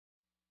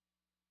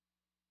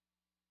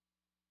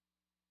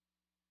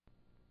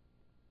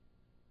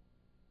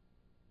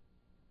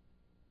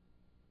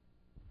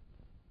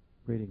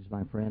Greetings,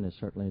 my friend. It's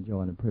certainly a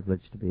joy and a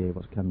privilege to be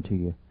able to come to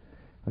you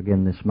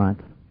again this month.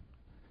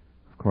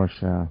 Of course,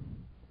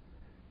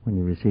 when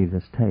you receive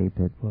this tape,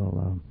 it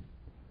will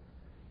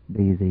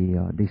be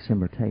the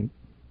December tape.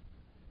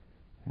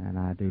 And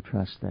I do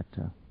trust that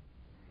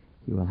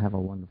you will have a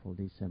wonderful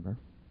December.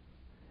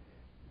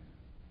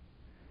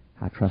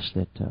 I trust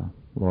that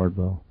Lord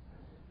will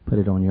put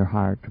it on your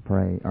heart to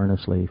pray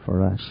earnestly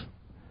for us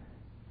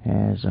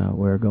as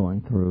we're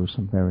going through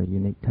some very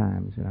unique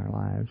times in our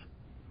lives.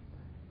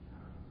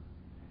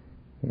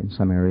 In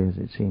some areas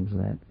it seems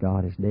that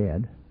God is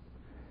dead,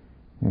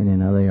 and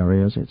in other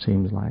areas it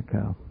seems like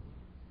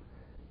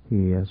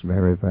He is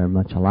very, very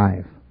much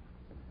alive.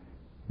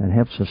 That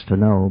helps us to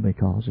know,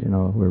 because, if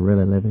we're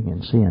really living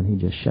in sin,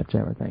 He just shuts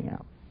everything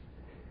out.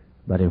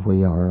 But if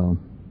we are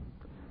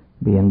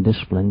being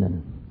disciplined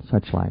and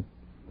such like,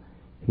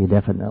 He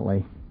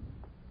definitely,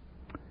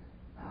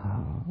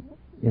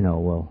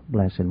 will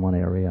bless in one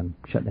area and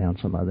shut down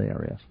some other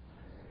areas.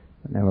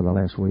 But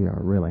nevertheless, we are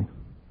really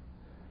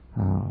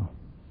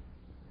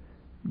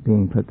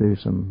being put through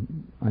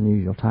some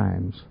unusual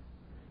times,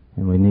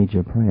 and we need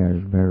your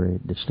prayers very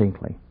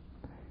distinctly.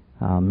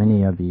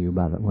 Many of you,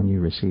 when you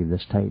receive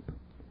this tape,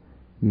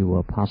 you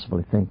will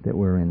possibly think that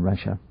we're in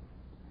Russia,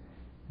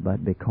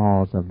 but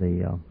because of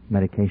the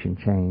medication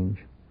change,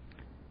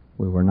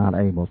 we were not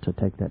able to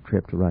take that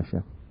trip to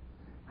Russia.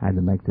 I had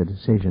to make the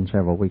decision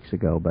several weeks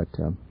ago, but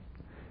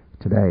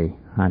today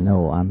I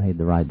know I made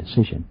the right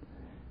decision,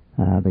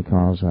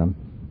 because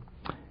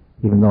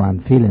even though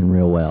I'm feeling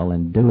real well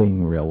and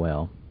doing real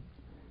well,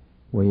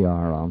 we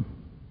are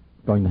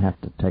going to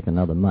have to take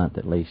another month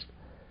at least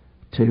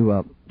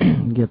to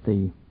get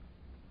the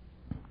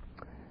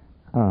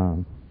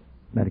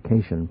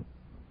medication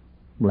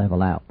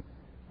level out.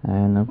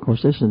 And of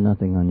course this is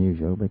nothing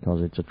unusual,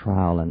 because it's a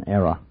trial and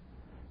error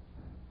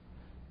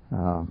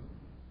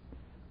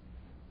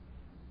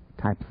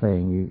type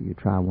thing. You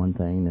try one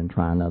thing, then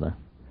try another.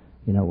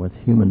 With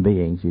human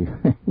beings, you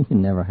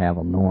never have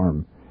a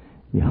norm.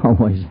 You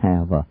always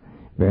have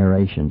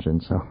variations,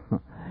 and so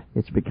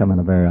it's becoming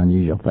a very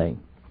unusual thing.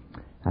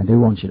 I do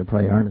want you to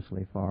pray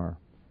earnestly for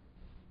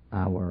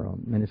our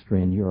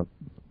ministry in Europe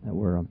that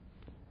we're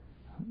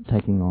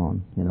taking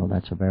on.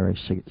 That's a very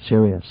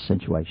serious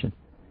situation,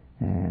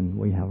 and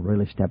we have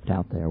really stepped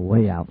out there,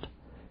 way out,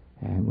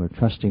 and we're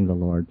trusting the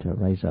Lord to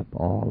raise up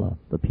all of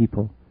the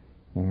people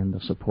and the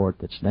support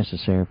that's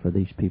necessary for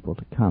these people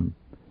to come.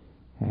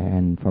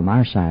 And from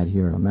our side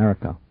here in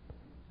America,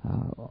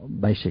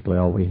 basically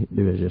all we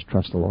do is just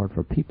trust the Lord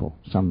for people.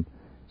 So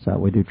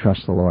we do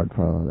trust the Lord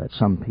for that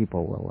some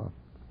people will,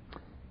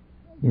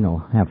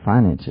 have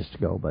finances to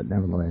go, but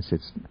nevertheless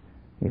it's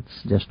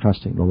just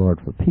trusting the Lord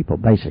for people,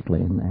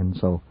 basically. And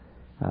so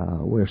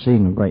we're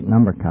seeing a great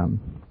number come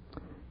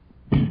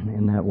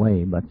in that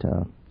way. But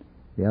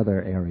the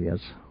other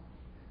areas,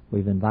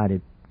 we've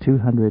invited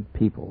 200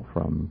 people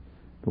from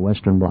the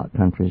Western Bloc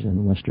countries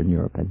in Western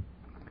Europe,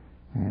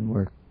 and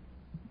we're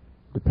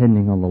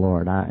depending on the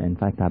Lord. In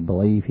fact, I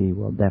believe He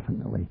will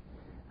definitely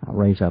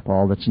raise up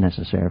all that's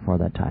necessary for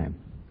that time.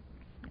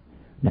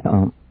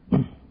 Now,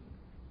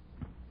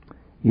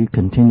 you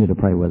continue to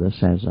pray with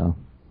us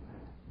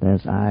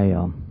as I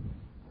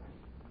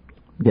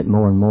get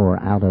more and more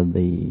out of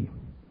the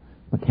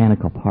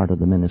mechanical part of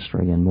the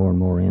ministry and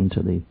more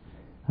into the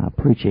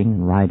preaching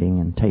and writing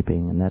and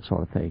taping and that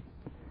sort of thing,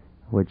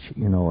 which,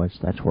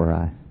 that's where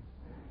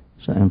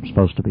I'm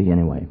supposed to be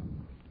anyway.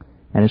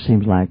 And it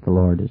seems like the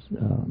Lord is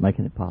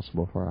making it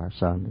possible for our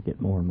son to get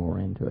more and more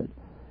into it.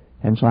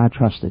 And so I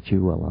trust that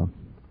you will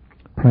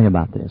pray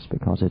about this,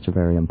 because it's a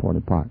very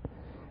important part.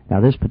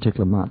 Now, this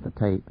particular month, the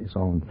tape is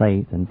on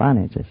faith and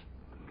finances,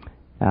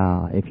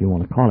 if you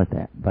want to call it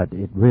that. But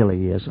it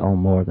really is on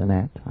more than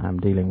that. I'm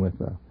dealing with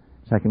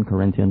 2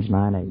 Corinthians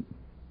 9:8,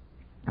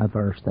 a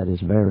verse that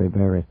is very,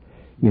 very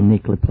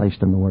uniquely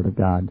placed in the Word of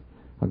God,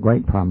 a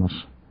great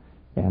promise.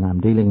 And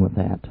I'm dealing with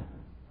that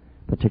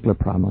particular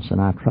promise, and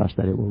I trust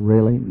that it will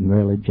really,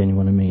 really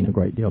genuinely mean a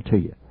great deal to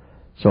you.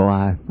 So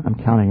I'm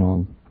counting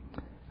on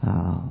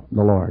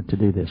the Lord to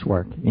do this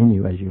work in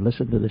you as you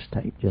listen to this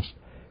tape.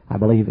 I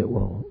believe it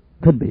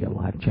could be a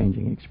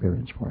life-changing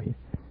experience for you,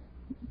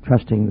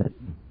 trusting that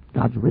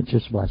God's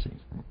richest blessings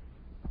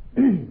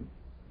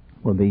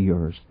will be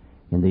yours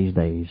in these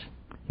days.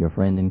 Your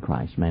friend in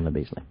Christ, Manley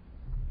Beasley.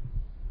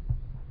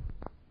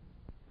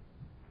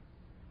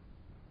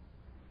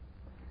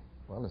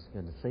 Well, it's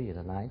good to see you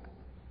tonight.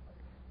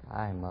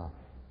 I'm a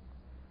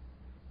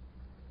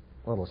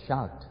little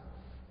shocked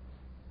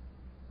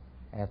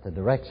at the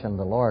direction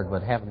the Lord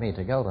would have me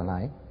to go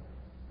tonight,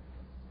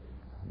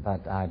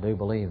 but I do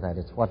believe that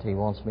it's what He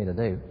wants me to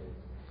do.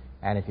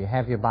 And if you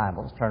have your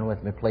Bibles, turn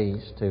with me,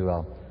 please,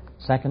 to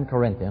 2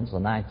 Corinthians, the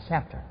 9th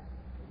chapter.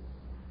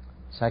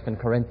 2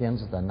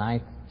 Corinthians, the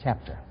 9th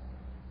chapter.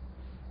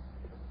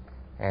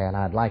 And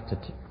I'd like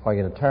for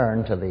you to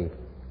turn to the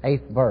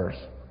 8th verse.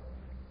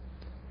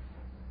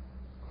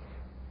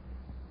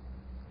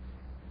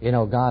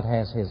 God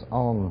has His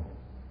own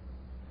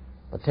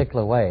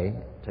particular way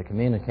to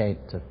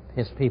communicate to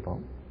His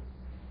people.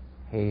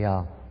 He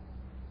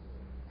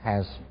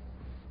has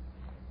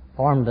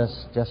formed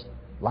us just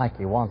like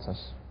He wants us.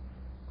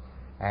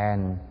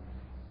 And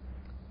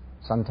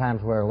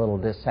sometimes we're a little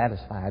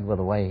dissatisfied with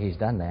the way He's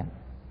done that.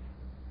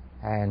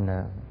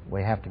 And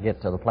we have to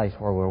get to the place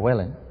where we're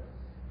willing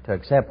to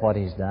accept what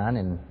He's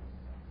done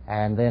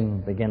and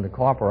then begin to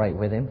cooperate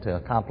with Him to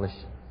accomplish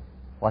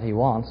what He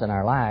wants in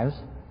our lives.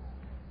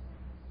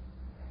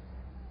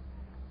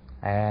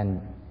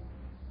 And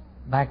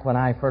back when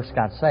I first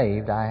got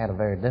saved, I had a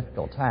very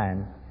difficult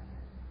time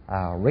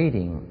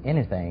reading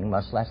anything,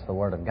 much less the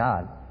Word of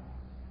God.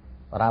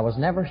 But I was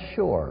never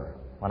sure,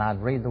 when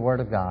I'd read the Word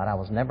of God, I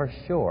was never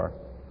sure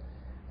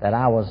that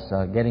I was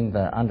getting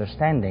the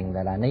understanding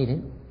that I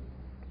needed.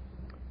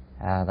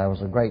 There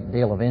was a great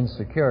deal of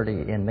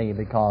insecurity in me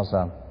because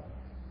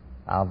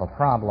of a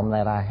problem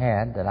that I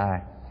had that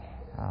I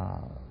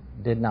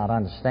did not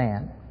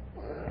understand,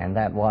 and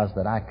that was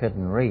that I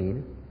couldn't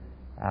read,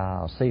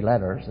 see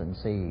letters and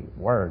see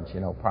words,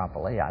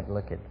 properly. I'd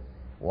look at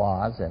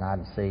was and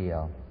I'd see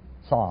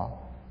saw,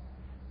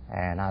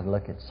 and I'd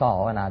look at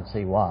saw and I'd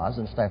see was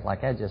and stuff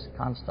like that, just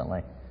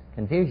constantly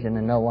confusion,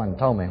 and no one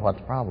told me what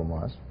the problem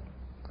was.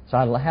 So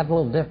I had a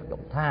little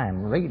difficult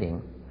time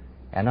reading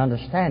and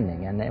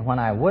understanding, and when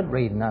I would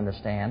read and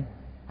understand,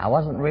 I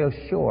wasn't real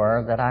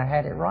sure that I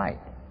had it right.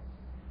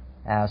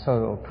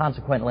 So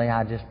consequently,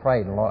 I just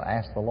prayed and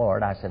asked the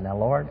Lord. I said, now,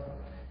 Lord,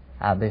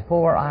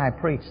 before I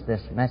preach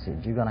this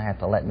message, you're going to have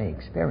to let me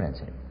experience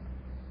it.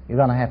 You're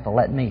going to have to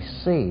let me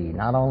see,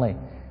 not only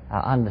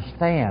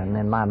understand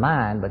in my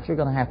mind, but you're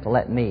going to have to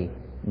let me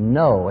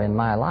know in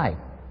my life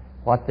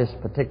what this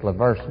particular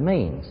verse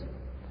means.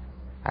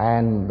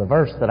 And the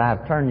verse that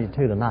I've turned you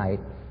to tonight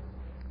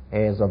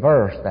is a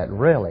verse that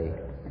really,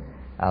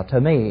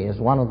 to me, is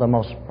one of the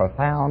most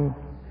profound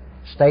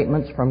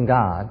statements from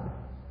God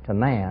to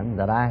man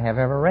that I have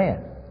ever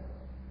read.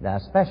 Now,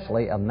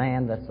 especially a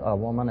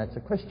woman that's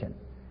a Christian.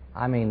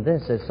 I mean,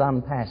 this is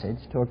some passage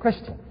to a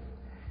Christian.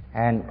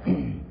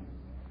 And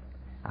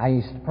I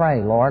used to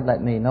pray, Lord,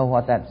 let me know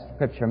what that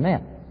scripture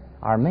meant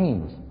or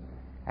means.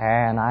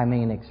 And I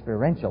mean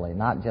experientially,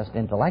 not just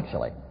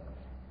intellectually.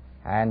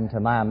 And to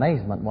my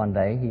amazement, one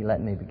day, He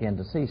let me begin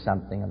to see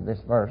something of this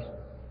verse.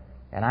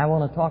 And I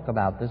want to talk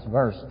about this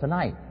verse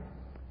tonight,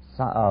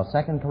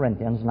 2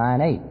 Corinthians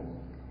 9:8.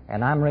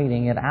 And I'm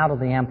reading it out of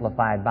the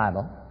Amplified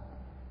Bible.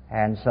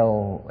 And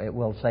so it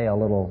will say a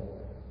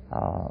little,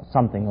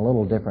 something a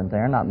little different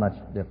there, not much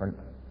different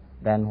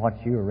than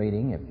what you're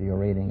reading, if you're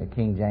reading a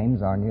King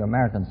James or a New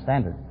American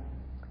Standard.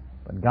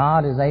 But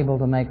God is able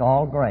to make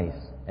all grace,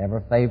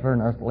 every favor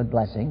and earthly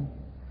blessing,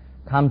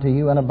 come to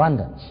you in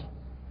abundance,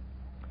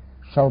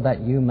 so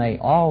that you may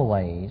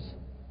always,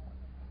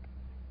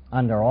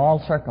 under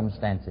all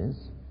circumstances,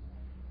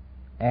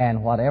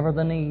 and whatever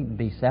the need,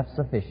 be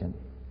self-sufficient,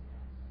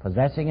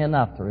 possessing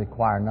enough to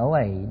require no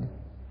aid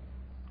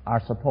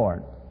or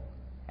support,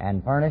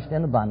 and furnished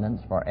in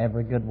abundance for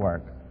every good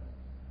work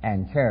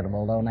and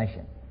charitable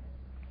donation.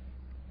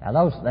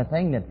 Now, the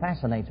thing that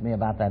fascinates me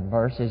about that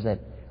verse is that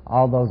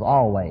all those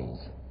always,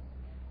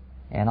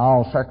 and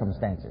all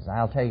circumstances,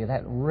 I'll tell you,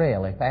 that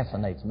really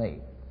fascinates me.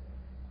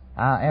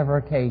 Every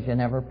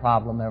occasion, every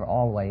problem, every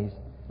always,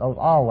 those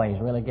always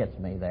really gets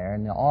me there,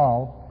 and the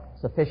all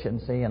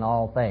sufficiency in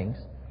all things,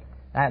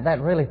 that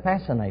really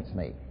fascinates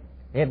me.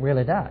 It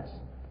really does.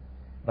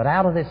 But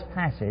out of this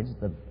passage,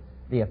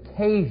 the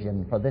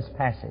occasion for this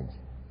passage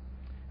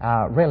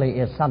really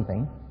is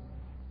something,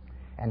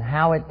 and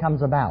how it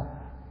comes about.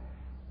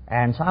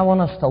 And so I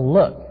want us to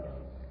look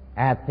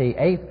at the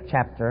 8th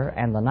chapter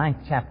and the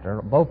 9th chapter,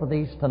 both of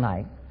these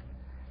tonight.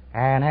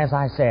 And as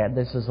I said,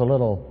 this is a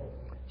little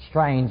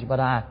strange, but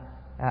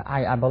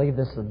I believe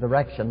this is the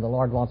direction the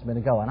Lord wants me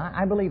to go. And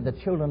I believe the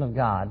children of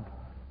God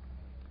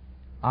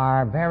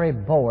are very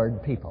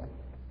bored people.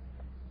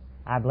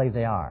 I believe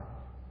they are.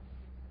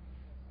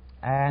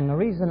 And the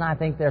reason I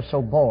think they're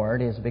so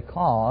bored is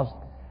because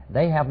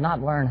they have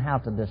not learned how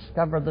to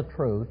discover the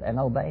truth and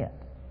obey it.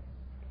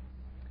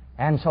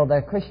 And so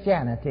their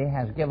Christianity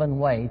has given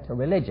way to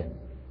religion.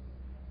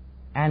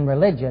 And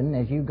religion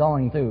is you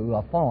going through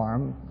a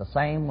form the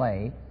same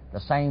way, the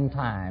same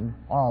time,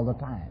 all the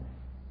time.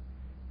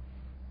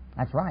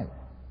 That's right.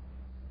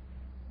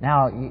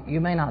 Now,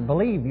 you may not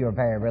believe you're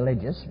very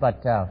religious,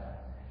 but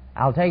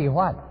I'll tell you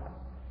what.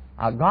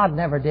 God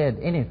never did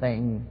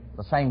anything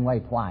the same way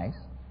twice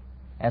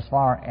as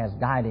far as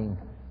guiding,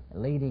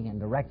 leading, and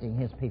directing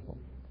His people.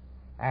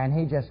 And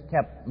He just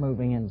kept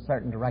moving in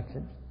certain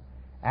directions.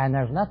 And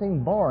there's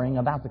nothing boring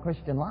about the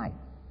Christian life.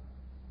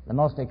 The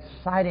most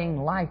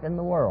exciting life in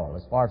the world,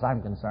 as far as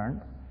I'm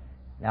concerned.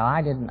 Now,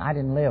 I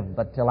didn't live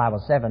but till I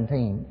was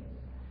 17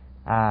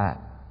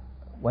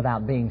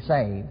 without being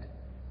saved.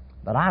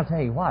 But I'll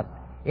tell you what,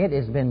 it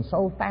has been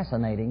so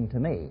fascinating to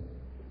me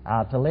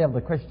to live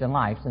the Christian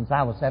life since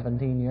I was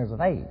 17 years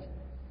of age.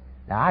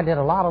 Now, I did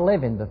a lot of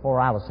living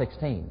before I was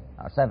 16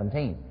 or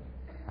 17.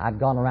 I'd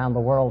gone around the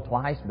world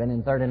twice, been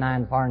in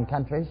 39 foreign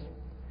countries.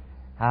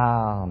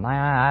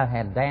 I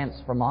had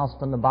danced from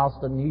Austin to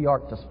Boston, New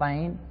York to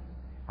Spain.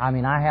 I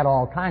mean, I had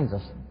all kinds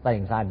of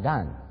things I'd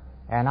done.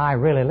 and I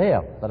really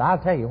lived. But I'll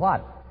tell you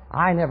what,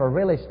 I never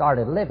really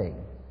started living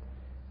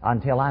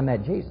until I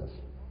met Jesus.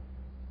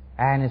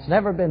 And it's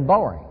never been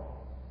boring.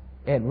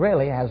 It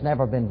really has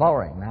never been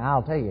boring. Now,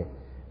 I'll tell you,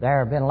 there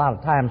have been a lot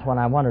of times when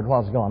I wondered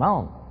what was going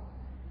on,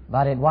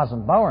 but it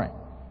wasn't boring.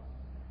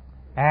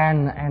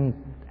 And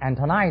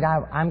tonight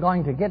I'm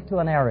going to get to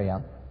an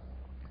area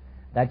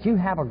that you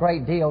have a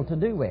great deal to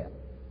do with.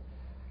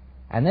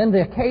 And then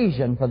the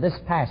occasion for this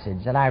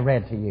passage that I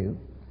read to you,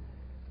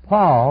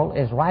 Paul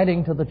is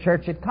writing to the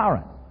church at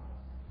Corinth.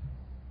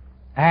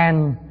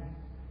 And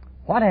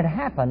what had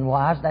happened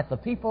was that the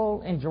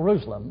people in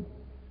Jerusalem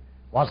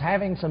was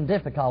having some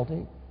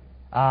difficulty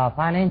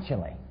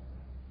financially.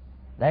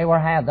 There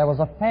was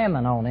a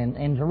famine on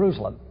in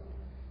Jerusalem,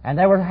 and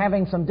they were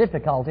having some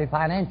difficulty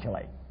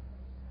financially.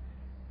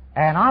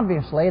 And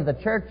obviously the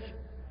church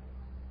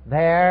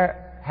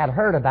there had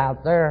heard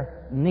about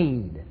their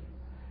need.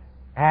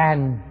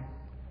 And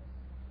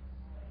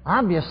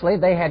obviously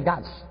they had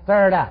got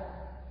stirred up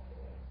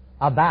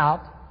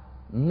about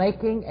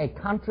making a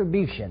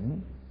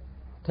contribution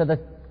to the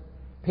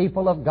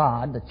people of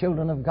God, the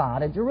children of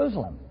God at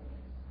Jerusalem.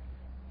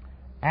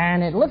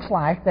 And it looks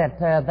like that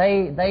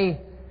they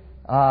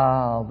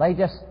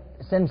just,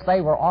 since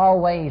they were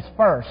always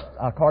first,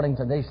 according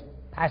to these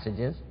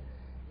passages,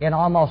 in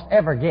almost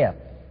every gift.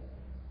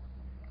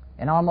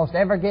 In almost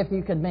every gift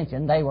you could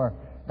mention, they were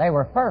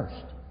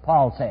first,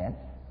 Paul said.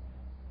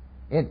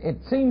 It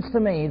seems to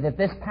me that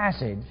this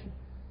passage,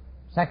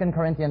 2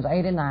 Corinthians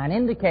 8 and 9,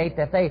 indicate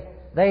that they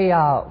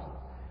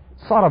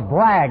sort of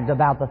bragged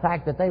about the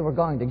fact that they were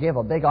going to give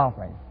a big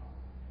offering,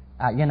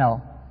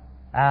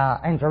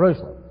 in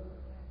Jerusalem.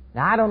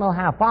 Now, I don't know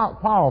how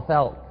Paul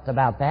felt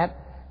about that,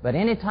 but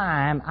any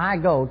time I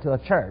go to a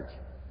church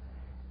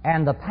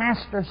and the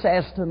pastor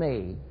says to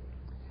me,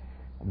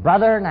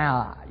 "Brother,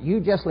 now, you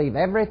just leave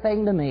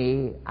everything to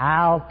me.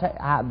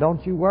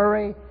 Don't you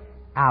worry.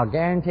 I'll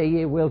guarantee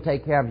you we'll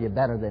take care of you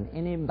better than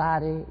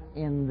anybody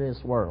in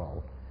this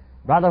world."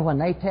 Brother, when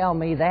they tell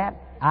me that,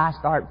 I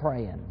start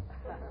praying.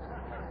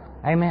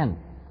 Amen.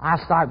 I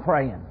start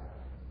praying.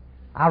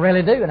 I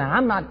really do. Now,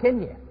 I'm not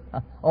kidding you.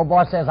 Old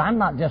boy says, "I'm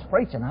not just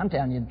preaching. I'm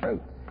telling you the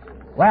truth."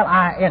 Well,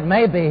 it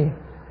may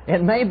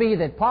be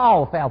that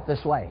Paul felt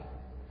this way.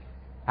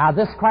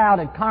 This crowd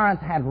at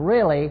Corinth had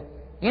really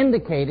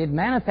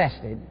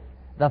manifested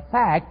the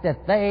fact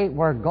that they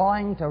were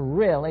going to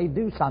really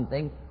do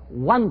something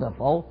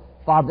wonderful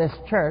for this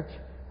church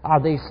or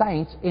these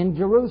saints in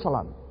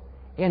Jerusalem.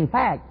 In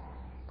fact,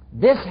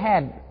 this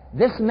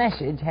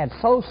message had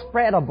so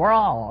spread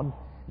abroad,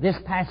 this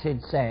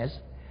passage says,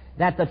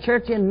 that the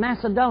church in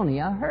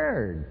Macedonia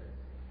heard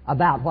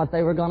about what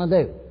they were going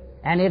to do.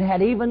 And it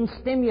had even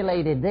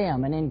stimulated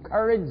them and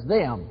encouraged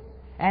them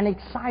and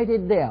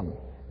excited them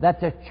that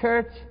the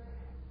church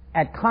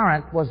at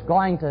Corinth was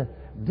going to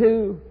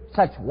do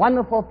such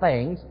wonderful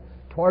things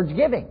towards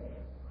giving.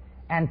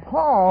 And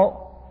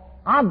Paul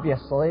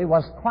obviously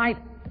was quite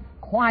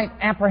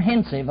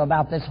apprehensive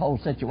about this whole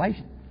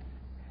situation.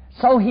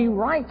 So he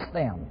writes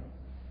them.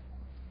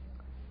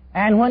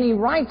 And when he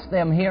writes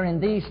them here in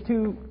these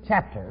 2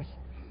 chapters,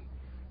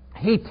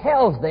 he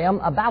tells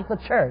them about the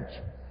church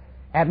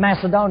at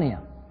Macedonia.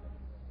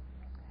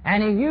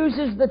 And he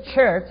uses the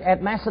church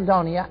at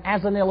Macedonia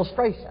as an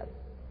illustration.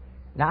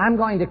 Now, I'm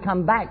going to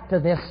come back to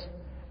this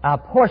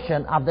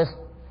portion of this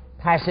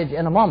passage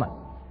in a moment.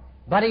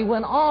 But he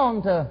went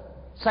on to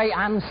say,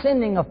 "I'm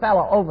sending a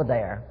fellow over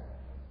there.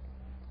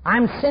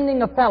 I'm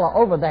sending a fellow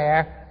over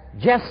there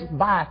just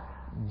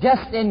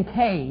in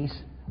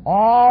case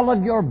all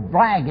of your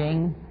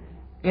bragging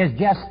is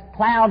just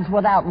clouds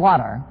without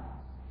water."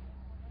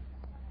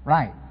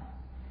 Right.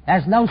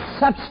 There's no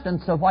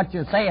substance of what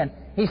you're saying.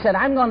 He said,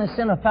 "I'm going to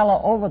send a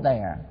fellow over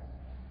there,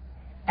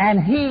 and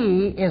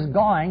he is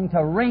going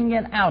to wring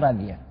it out of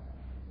you."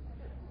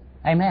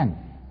 Amen.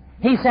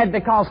 He said,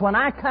 "Because when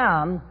I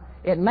come,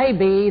 it may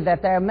be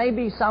that there may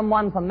be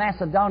someone from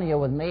Macedonia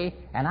with me,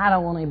 and I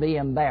don't want to be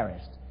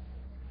embarrassed."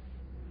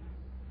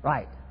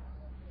 Right.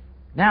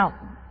 Now,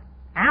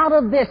 out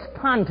of this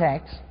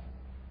context,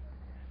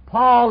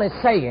 Paul is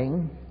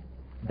saying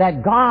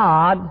that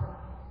God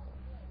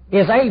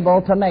is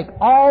able to make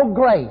all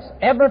grace,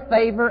 every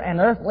favor, and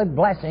earthly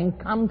blessing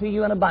come to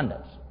you in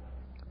abundance,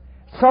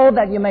 so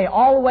that you may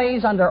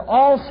always, under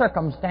all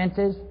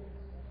circumstances,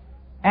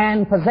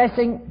 and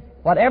possessing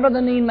whatever the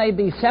need may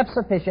be,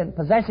 self-sufficient,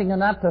 possessing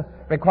enough to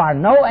require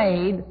no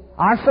aid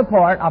or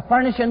support, or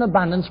furnish in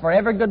abundance for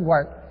every good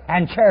work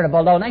and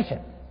charitable donation.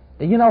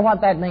 Do you know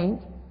what that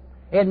means?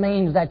 It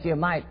means that you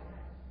might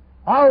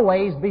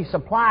always be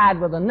supplied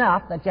with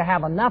enough that you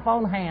have enough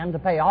on hand to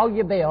pay all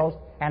your bills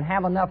and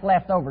have enough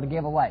left over to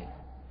give away.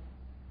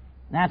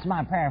 That's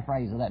my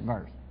paraphrase of that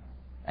verse.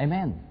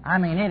 Amen. I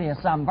mean, it is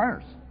some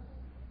verse.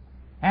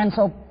 And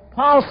so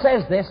Paul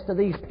says this to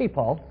these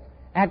people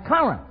at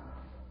Corinth.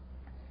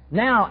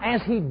 Now,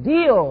 as he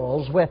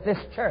deals with this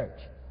church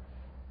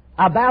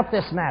about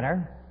this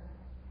matter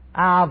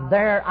of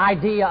their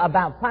idea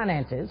about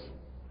finances,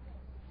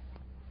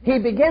 he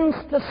begins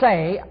to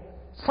say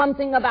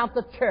something about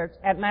the church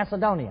at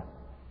Macedonia.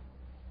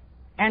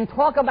 and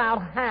talk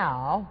about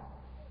how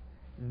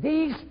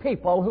these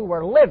people who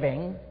were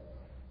living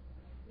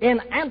in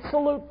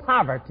absolute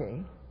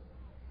poverty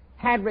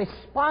had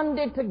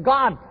responded to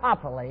God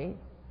properly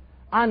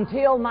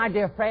until, my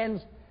dear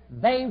friends,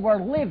 they were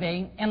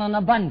living in an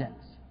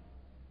abundance.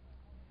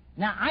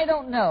 Now, I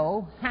don't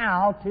know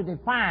how to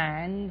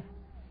define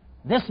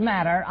this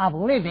matter of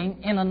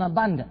living in an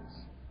abundance.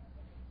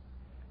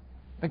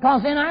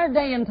 Because in our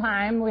day and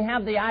time, we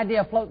have the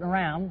idea floating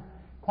around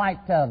quite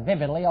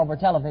vividly, over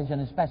television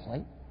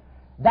especially,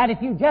 that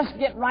if you just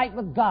get right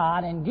with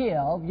God and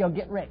give, you'll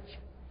get rich.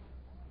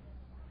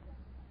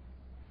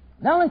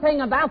 The only thing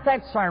about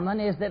that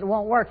sermon is that it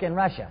won't work in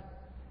Russia.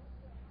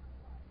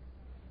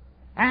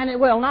 And it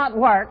will not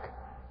work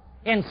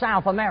in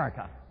South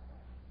America.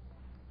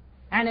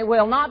 And it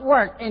will not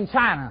work in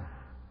China.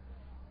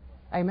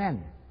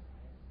 Amen.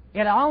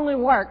 It'll only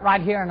work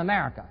right here in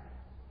America.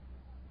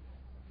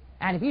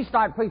 And if you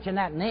start preaching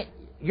that in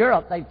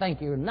Europe, they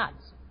think you're nuts.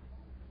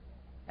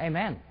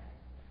 Amen.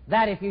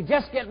 That if you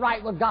just get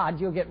right with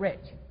God, you'll get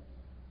rich.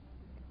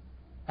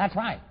 That's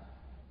right.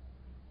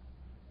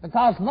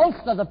 Because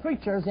most of the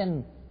preachers,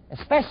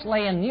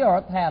 especially in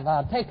Europe,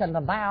 have taken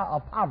the vow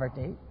of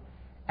poverty.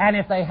 And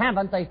if they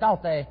haven't, they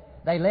thought they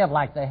live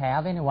like they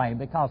have anyway,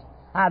 because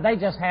they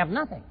just have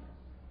nothing.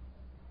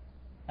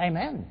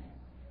 Amen.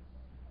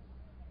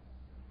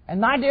 And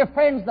my dear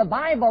friends, the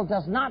Bible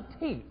does not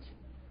teach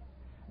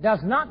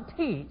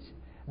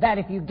that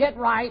if you get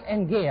right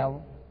and give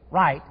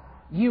right,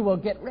 you will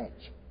get rich.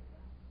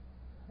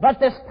 But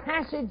this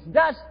passage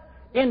does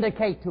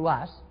indicate to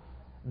us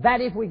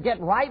that if we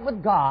get right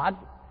with God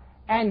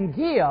and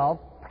give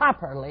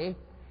properly,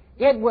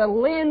 it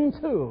will lend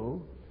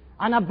to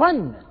an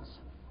abundance.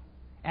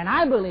 And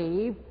I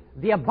believe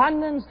the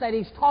abundance that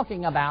he's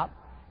talking about,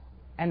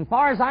 and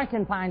far as I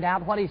can find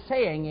out, what he's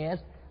saying is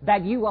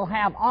that you will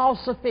have all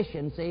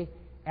sufficiency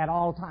at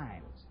all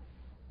times.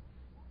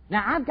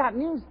 Now, I've got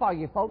news for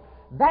you, folks.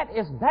 That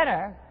is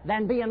better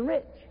than being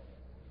rich.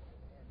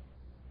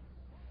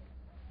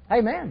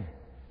 Amen.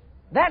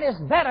 That is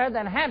better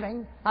than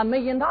having $1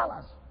 million.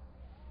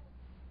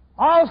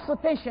 All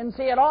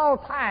sufficiency at all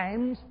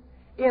times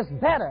is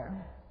better,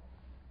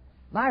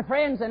 my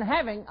friends, than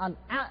having an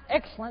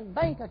excellent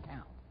bank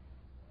account.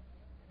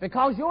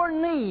 Because your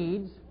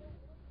needs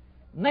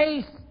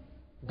may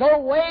go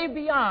way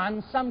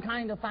beyond some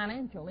kind of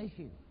financial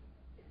issue.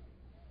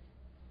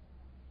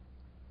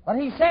 But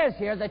he says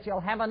here that you'll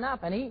have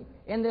enough, and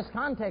in this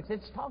context,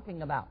 it's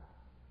talking about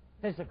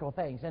physical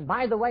things. And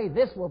by the way,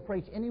 this will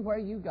preach anywhere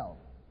you go.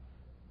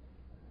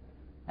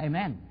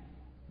 Amen.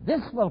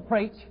 This will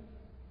preach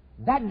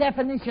that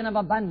definition of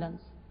abundance,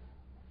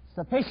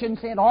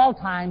 sufficiency at all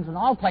times and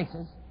all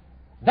places.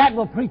 That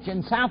will preach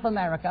in South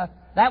America,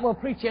 that will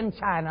preach in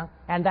China,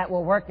 and that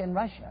will work in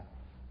Russia.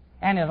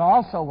 And it'll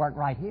also work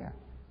right here.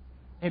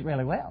 It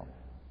really will.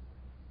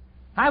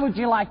 How would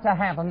you like to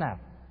have enough?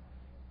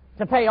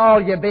 To pay all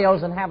your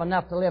bills and have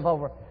enough to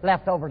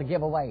left over to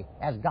give away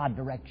as God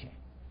directs you.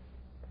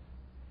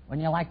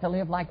 Wouldn't you like to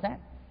live like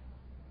that?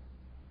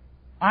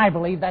 I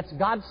believe that's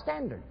God's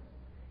standard.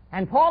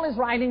 And Paul is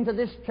writing to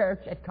this church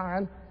at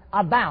Corinth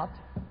about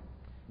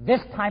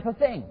this type of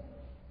thing.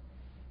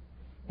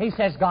 He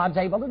says God's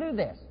able to do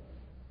this.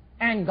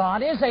 And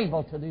God is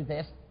able to do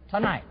this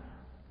tonight.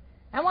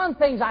 And one of the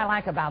things I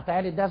like about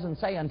that, it doesn't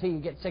say until you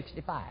get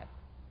 65.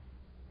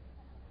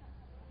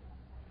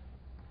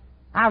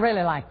 I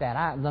really like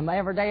that.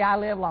 Every day I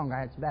live longer,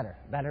 it's better.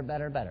 Better,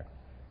 better, better.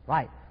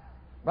 Right.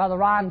 Brother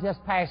Ron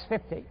just passed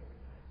 50.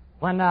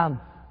 When,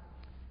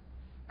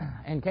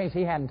 in case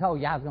he hadn't told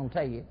you, I was going to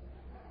tell you.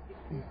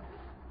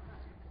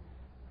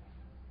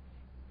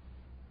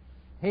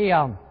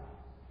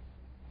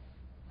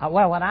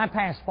 Well, when I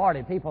passed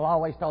 40, people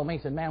always told me,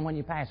 said, "Man, when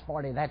you pass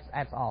 40,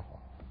 that's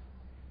awful."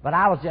 But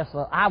I was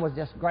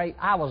just great.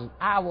 I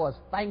was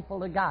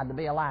thankful to God to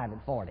be alive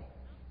at 40.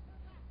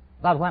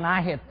 But when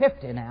I hit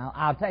 50 now,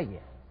 I'll tell you,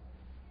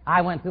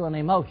 I went through an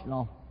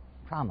emotional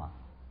trauma.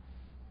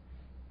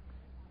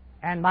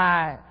 And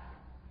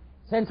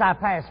since I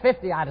passed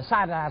 50, I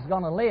decided I was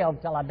going to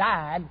live till I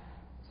died,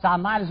 so I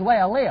might as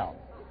well live.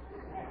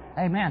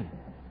 Amen.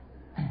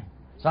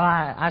 So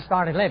I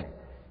started living.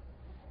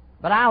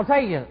 But I'll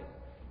tell you,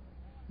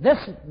 this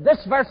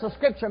verse of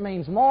Scripture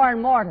means more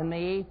and more to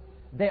me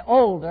the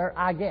older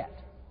I get.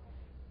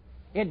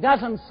 It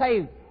doesn't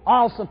say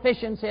all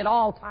sufficiency at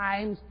all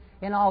times,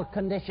 in all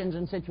conditions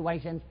and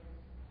situations,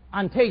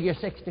 until you're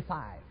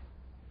 65.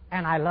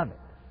 And I love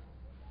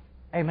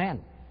it.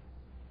 Amen.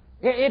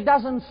 It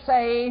doesn't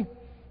say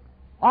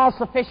all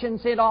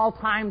sufficiency at all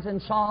times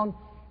and so on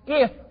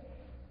if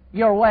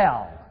you're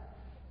well.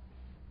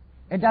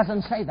 It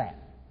doesn't say that.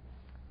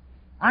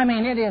 I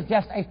mean, it is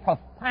just a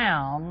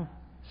profound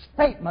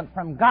statement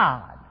from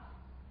God.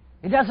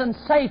 It doesn't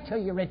say till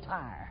you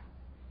retire,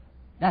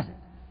 does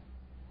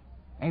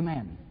it?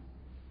 Amen.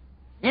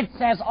 It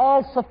says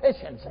all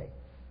sufficiency,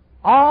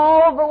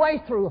 all the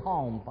way through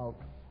home,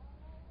 folks.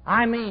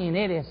 I mean,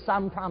 it is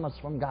some promise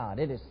from God.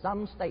 It is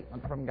some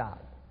statement from God.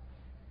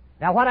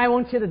 Now, what I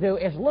want you to do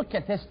is look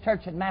at this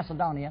church in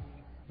Macedonia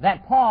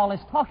that Paul is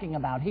talking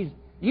about. He's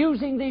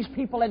using these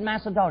people in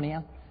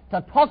Macedonia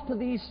to talk to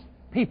these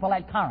people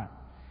at Corinth.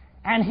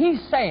 And he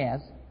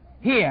says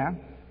here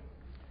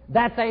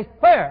that they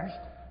first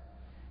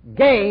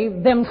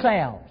gave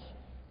themselves.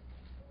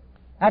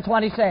 That's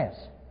what he says.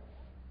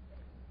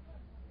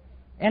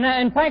 And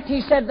in fact,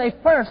 he said they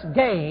first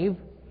gave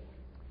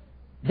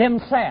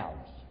themselves,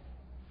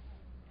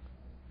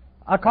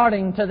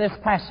 according to this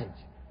passage.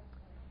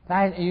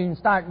 You can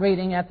start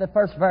reading at the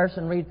first verse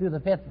and read through the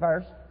 5th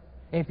verse,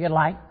 if you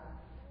like.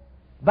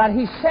 But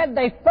he said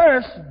they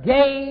first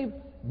gave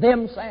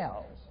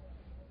themselves.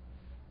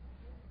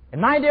 And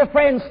my dear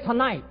friends,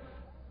 tonight,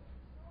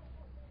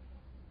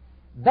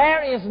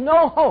 there is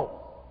no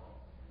hope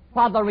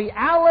for the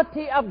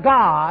reality of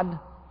God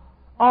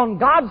on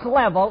God's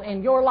level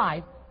in your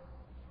life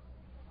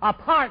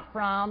apart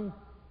from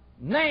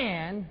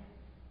man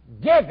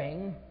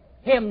giving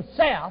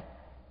himself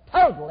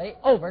totally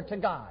over to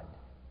God.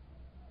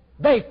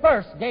 They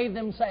first gave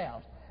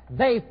themselves.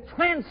 They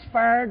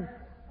transferred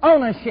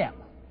ownership.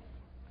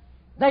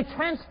 They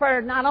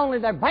transferred not only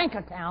their bank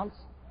accounts,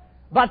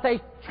 but they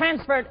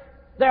transferred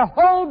their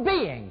whole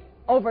being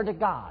over to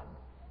God.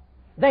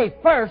 They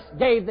first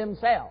gave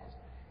themselves.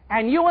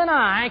 And you and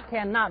I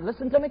cannot,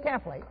 listen to me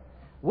carefully,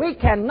 we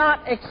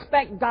cannot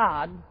expect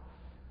God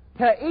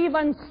to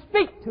even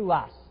speak to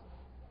us,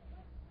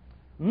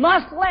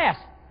 much less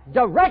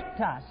direct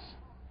us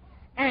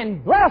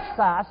and bless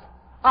us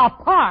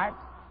apart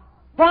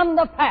from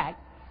the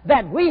fact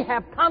that we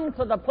have come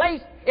to the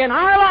place in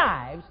our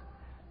lives,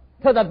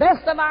 to the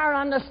best of our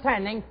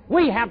understanding,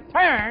 we have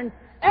turned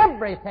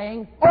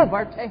everything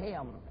over to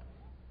Him.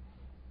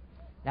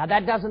 Now,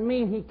 that doesn't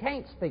mean He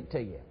can't speak to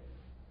you.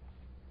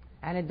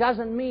 And it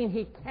doesn't mean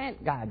He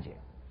can't guide you.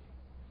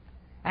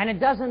 And it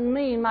doesn't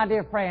mean, my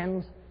dear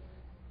friends,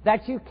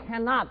 that you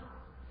cannot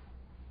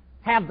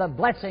have the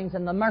blessings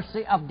and the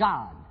mercy of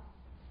God.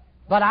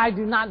 But I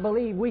do not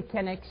believe we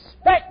can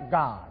expect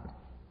God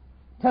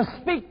to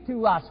speak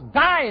to us,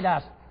 guide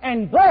us,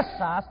 and bless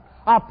us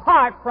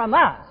apart from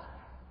us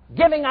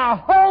giving our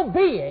whole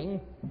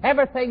being,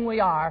 everything we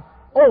are,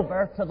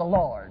 over to the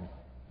Lord.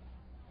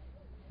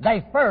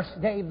 They first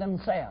gave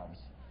themselves.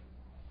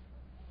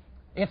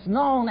 It's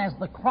known as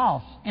the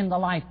cross in the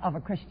life of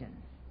a Christian.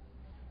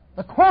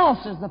 The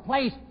cross is the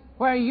place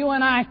where you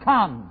and I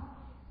come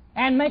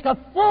and make a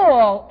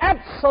full,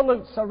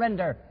 absolute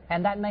surrender,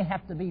 and that may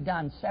have to be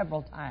done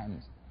several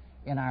times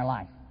in our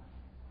life.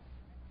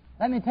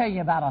 Let me tell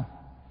you about a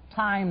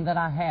time that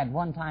I had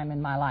one time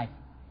in my life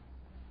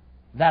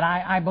that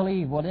I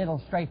believe would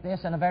illustrate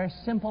this in a very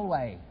simple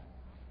way.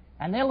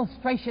 And the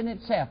illustration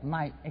itself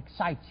might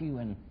excite you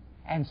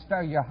and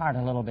stir your heart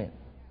a little bit.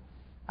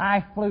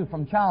 I flew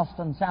from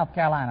Charleston, South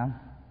Carolina,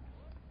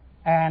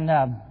 and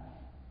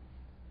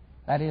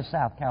that is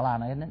South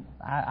Carolina, isn't it?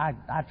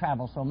 I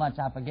travel so much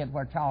I forget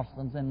where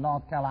Charleston's in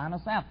North Carolina,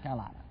 South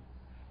Carolina.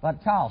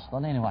 But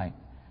Charleston, anyway.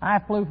 I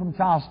flew from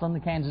Charleston to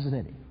Kansas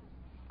City.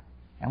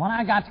 And when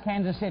I got to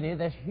Kansas City,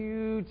 this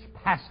huge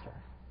pastor,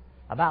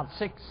 about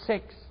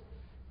 6'6",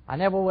 I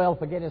never will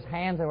forget his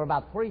hands. They were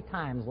about 3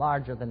 times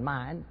larger than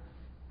mine.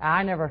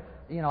 I never,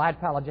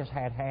 that fellow just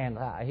had hands.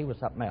 He was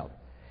something else.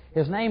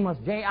 His name was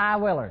J.I.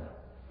 Willard.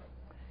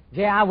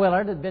 J.I.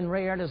 Willard had been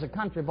reared as a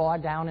country boy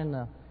down in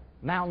the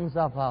mountains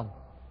of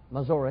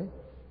Missouri.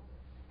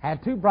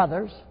 Had 2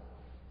 brothers.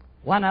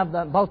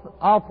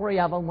 All 3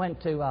 of them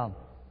went to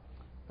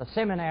the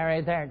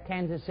seminary there at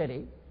Kansas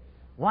City.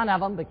 One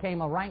of them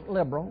became a rank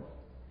liberal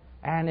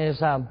and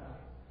is a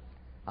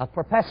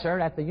professor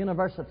at the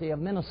University of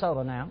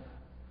Minnesota now.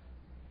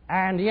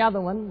 And the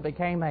other one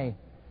became a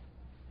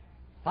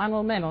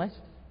fundamentalist,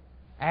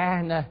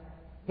 and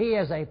he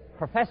is a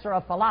professor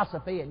of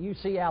philosophy at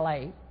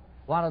UCLA,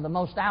 one of the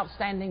most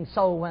outstanding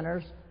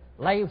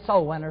lay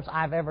soul winners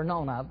I've ever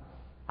known of.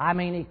 I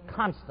mean, he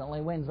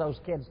constantly wins those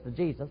kids to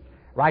Jesus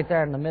right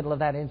there in the middle of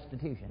that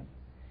institution.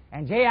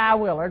 And J.I.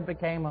 Willard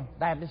became a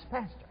Baptist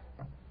pastor.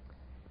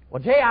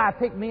 Well, J.I.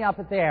 picked me up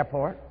at the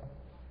airport,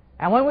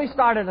 and when we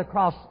started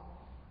across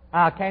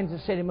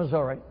Kansas City,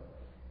 Missouri,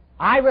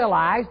 I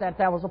realized that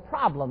there was a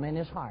problem in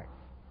his heart.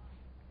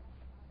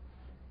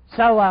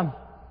 So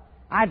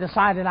I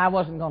decided I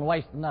wasn't going to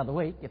waste another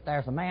week. If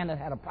there's a man that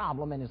had a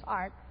problem in his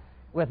heart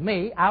with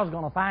me, I was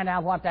going to find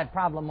out what that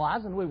problem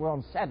was, and we were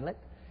going to settle it,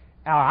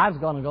 or I was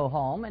going to go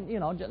home and,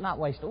 just not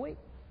waste a week.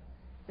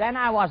 Then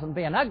I wasn't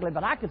being ugly,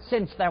 but I could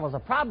sense there was a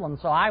problem,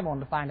 so I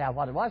wanted to find out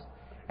what it was.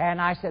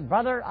 And I said,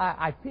 "Brother,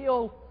 I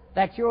feel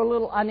that you're a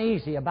little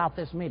uneasy about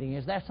this meeting.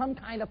 Is there some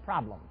kind of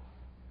problem?"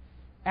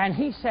 And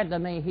he said to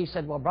me,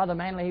 "Well, Brother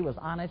Manley," he was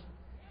honest.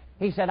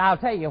 He said, "I'll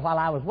tell you, while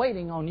I was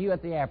waiting on you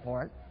at the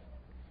airport,"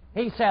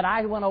 he said,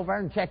 "I went over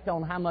and checked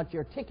on how much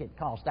your ticket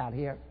cost out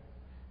here."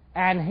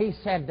 And he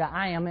said,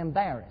 "I am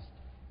embarrassed."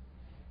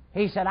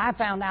 He said, "I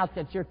found out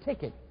that your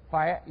ticket,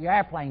 your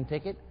airplane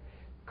ticket,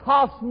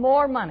 costs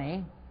more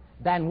money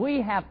than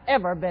we have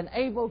ever been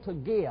able to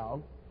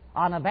give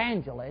an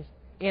evangelist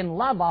in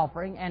love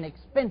offering and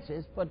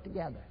expenses put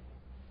together."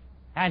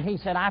 And he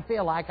said, I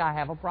feel like I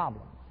have a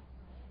problem.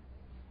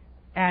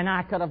 And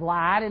I could have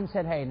lied and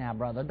said, hey, now,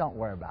 brother, don't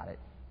worry about it.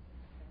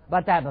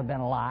 But that would have been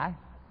a lie.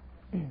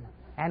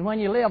 And when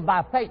you live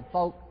by faith,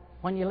 folk,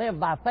 when you live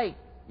by faith,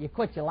 you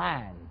quit your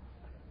lying.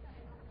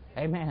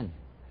 Amen.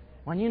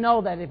 When you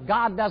know that if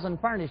God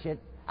doesn't furnish it,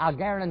 I'll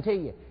guarantee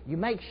you, you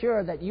make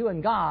sure that you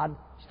and God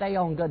stay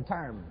on good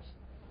terms.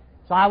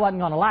 So I wasn't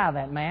going to lie to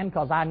that man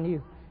because I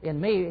knew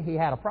in me he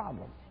had a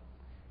problem.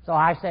 So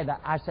I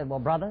said, well,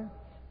 brother,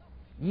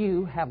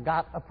 you have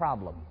got a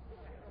problem.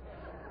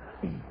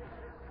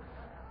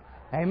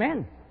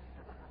 Amen.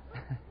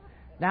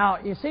 Now,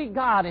 you see,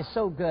 God is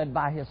so good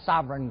by His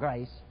sovereign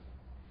grace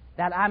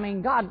that,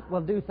 God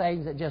will do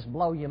things that just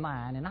blow your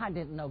mind. And I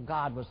didn't know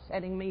God was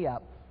setting me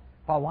up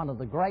for one of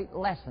the great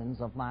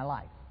lessons of my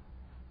life.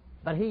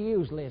 But He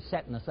usually is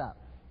setting us up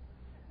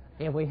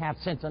if we have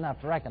sense enough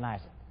to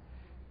recognize it.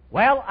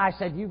 Well, I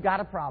said, you've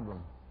got a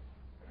problem.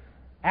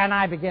 And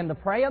I began to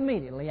pray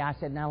immediately. I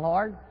said, now,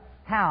 Lord,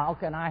 how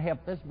can I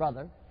help this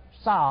brother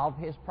solve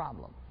his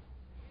problem?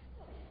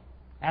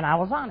 And I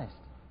was honest.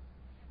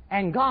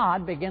 And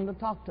God began to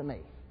talk to me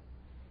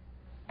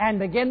and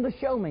began to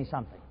show me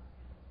something.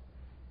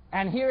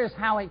 And here's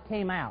how it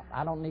came out.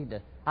 I don't need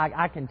to,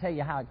 I can tell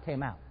you how it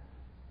came out.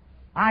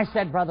 I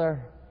said,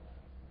 Brother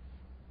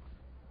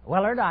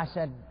Willard, I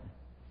said,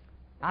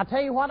 I'll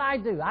tell you what I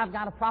do. I've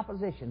got a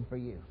proposition for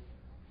you.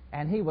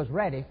 And he was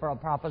ready for a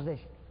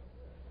proposition.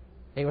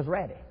 He was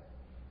ready.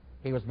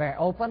 He was very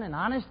open and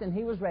honest, and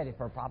he was ready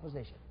for a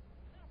proposition.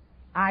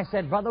 I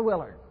said, Brother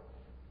Willard,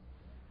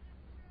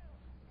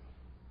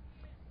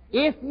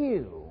 if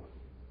you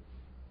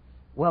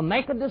will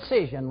make a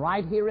decision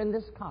right here in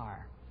this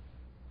car,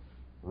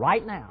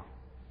 right now,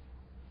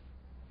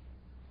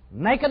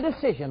 make a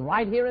decision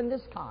right here in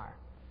this car,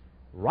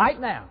 right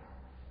now,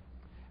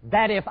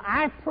 that if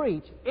I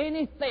preach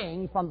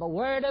anything from the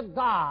Word of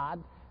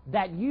God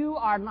that you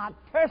are not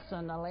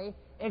personally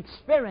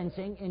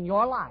experiencing in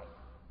your life,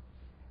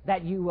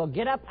 that you will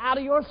get up out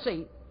of your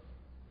seat,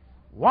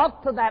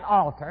 walk to that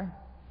altar,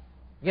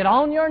 get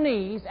on your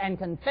knees and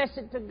confess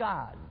it to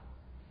God,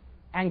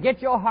 and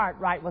get your heart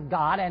right with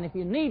God. And if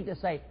you need to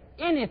say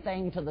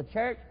anything to the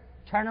church,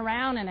 turn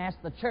around and ask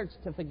the church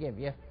to forgive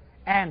you.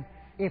 And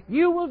if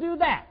you will do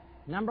that,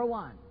 number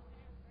one.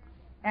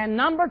 And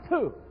number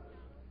two,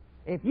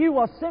 if you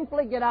will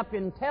simply get up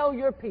and tell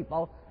your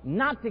people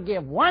not to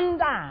give one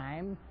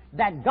dime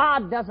that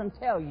God doesn't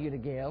tell you to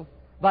give,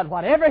 but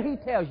whatever He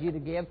tells you to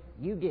give,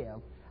 you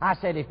give. I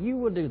said, if you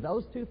will do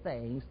those two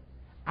things,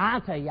 I'll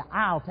tell you,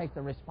 I'll take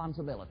the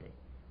responsibility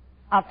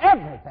of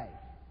everything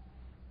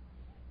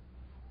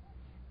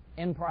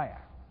in prayer.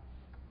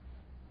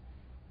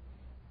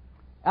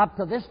 Up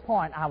to this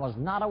point, I was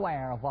not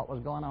aware of what was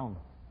going on.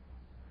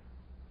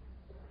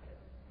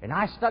 And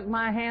I stuck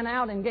my hand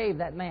out and gave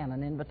that man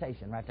an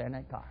invitation right there in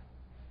that car.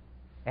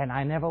 And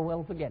I never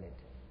will forget it.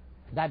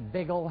 That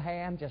big old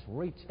hand just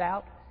reached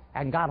out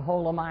and got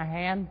hold of my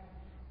hand,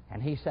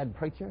 and he said,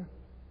 Preacher,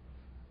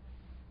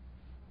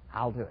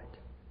 I'll do it.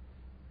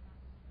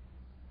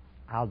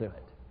 I'll do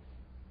it.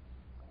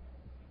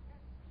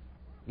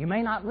 You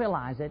may not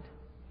realize it,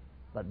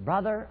 but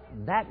brother,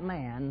 that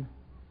man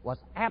was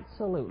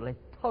absolutely,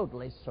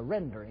 totally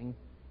surrendering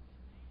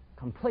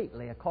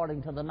completely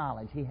according to the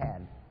knowledge he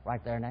had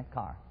right there in that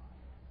car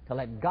to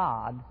let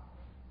God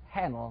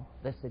handle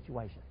this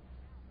situation.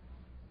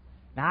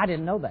 Now, I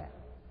didn't know that.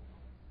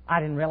 I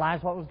didn't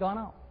realize what was going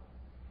on.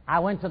 I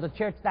went to the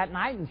church that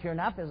night, and sure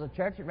enough, there's a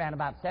church that ran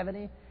about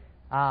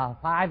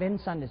 75 in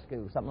Sunday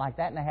school, something like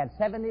that, and they had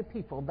 70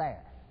 people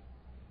there.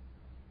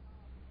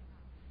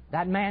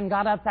 That man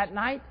got up that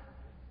night,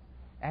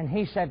 and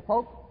he said,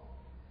 folk,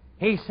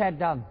 he said,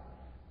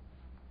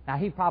 now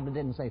he probably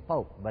didn't say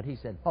folk, but he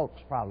said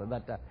folks probably,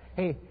 but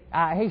he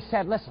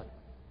said, listen,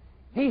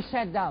 he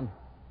said, now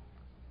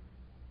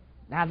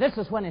this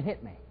is when it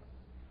hit me.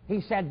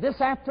 He said, this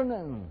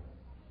afternoon,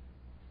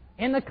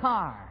 in the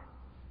car,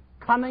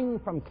 coming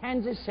from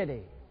Kansas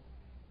City,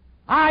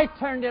 I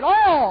turned it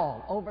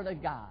all over to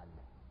God.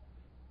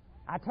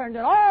 I turned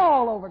it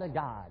all over to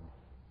God.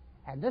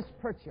 And this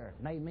preacher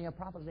made me a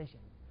proposition.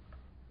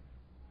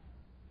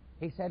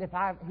 He said, if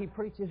he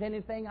preaches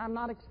anything I'm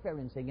not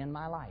experiencing in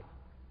my life,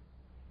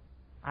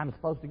 I'm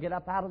supposed to get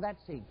up out of that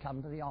seat,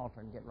 come to the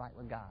altar, and get right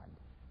with God.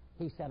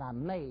 He said, I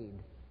made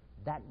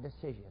that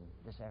decision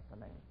this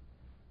afternoon.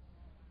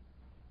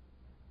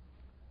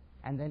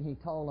 And then he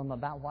told them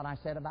about what I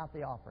said about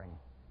the offering.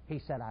 He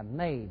said, I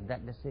made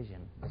that decision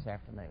this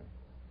afternoon.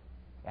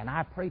 And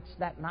I preached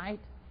that night,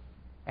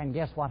 and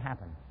guess what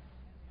happened?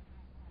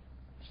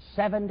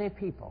 70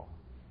 people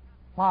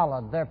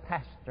followed their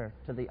pastor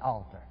to the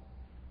altar.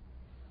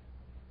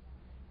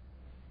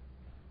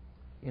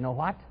 You know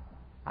what?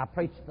 I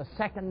preached the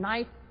second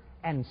night,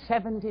 and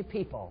 70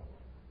 people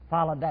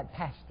followed that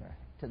pastor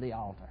to the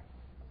altar.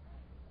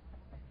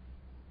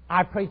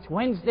 I preached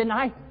Wednesday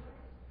night,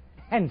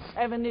 and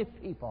 70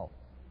 people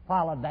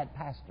followed that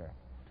pastor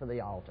to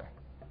the altar.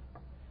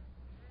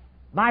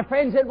 My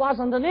friends, it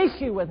wasn't an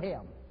issue with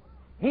him.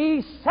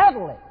 He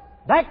settled it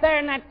back there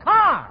in that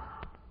car.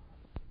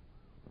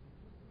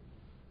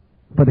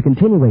 For the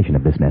continuation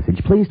of this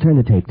message, please turn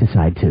the tape to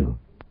side 2.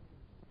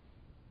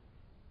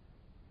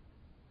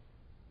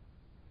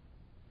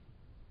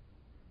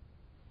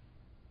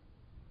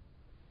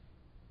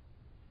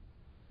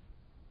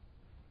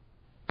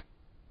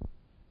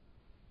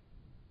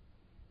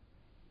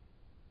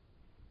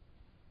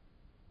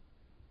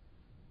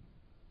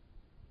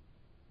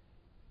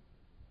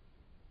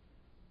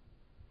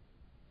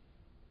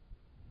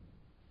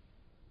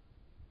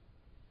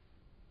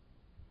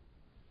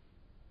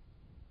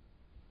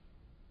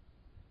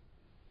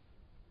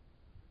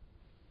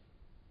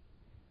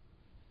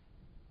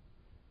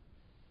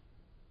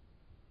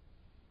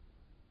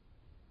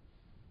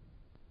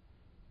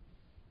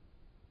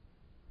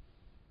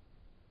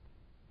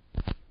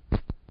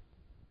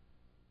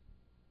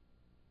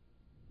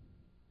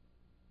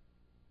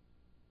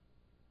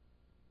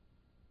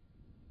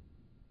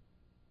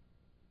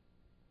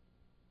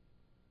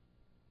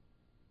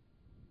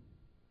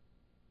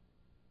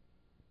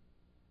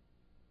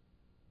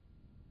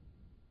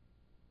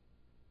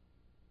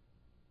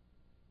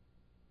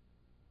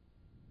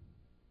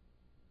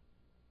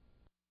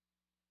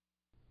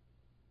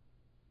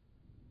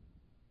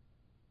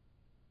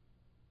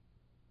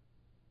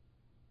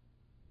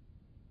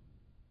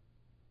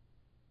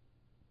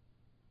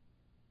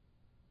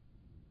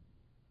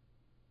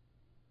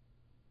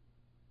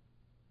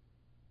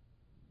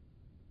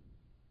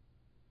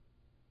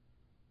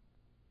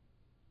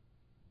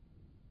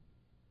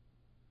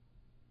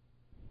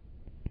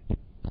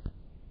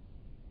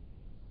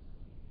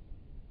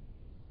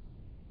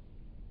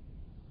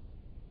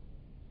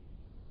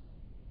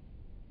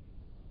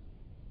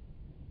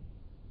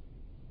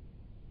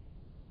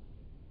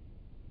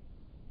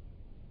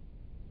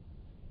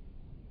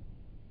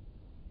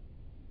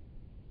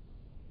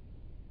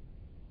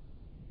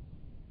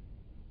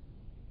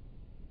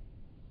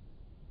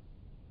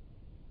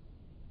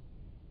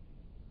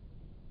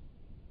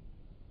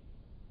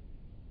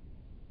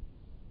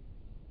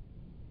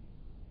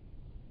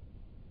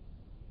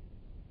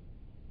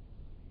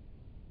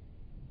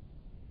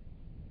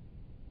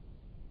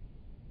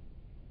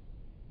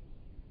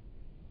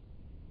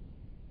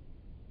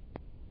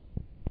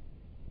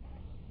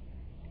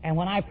 And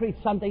when I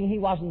preached something he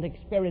wasn't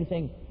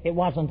experiencing, it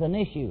wasn't an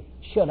issue.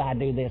 Should I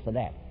do this or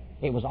that?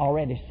 It was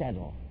already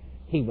settled.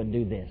 He would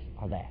do this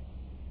or that.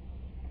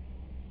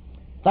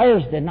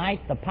 Thursday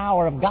night, the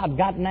power of God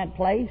got in that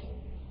place,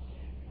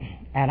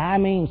 and I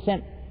mean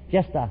sent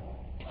just a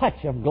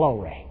touch of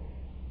glory.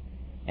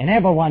 And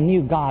everyone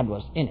knew God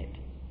was in it.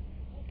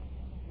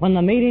 When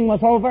the meeting was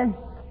over,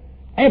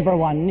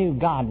 everyone knew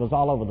God was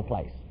all over the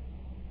place.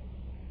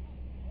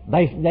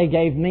 They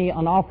gave me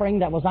an offering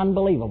that was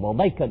unbelievable.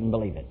 They couldn't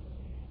believe it.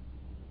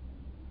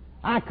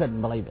 I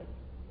couldn't believe it.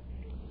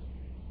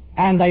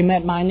 And they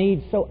met my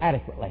needs so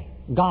adequately.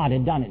 God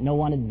had done it. No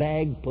one had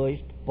begged,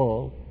 pushed,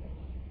 pulled.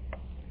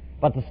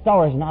 But the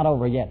story's not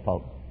over yet,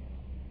 folks.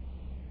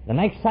 The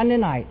next Sunday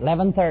night,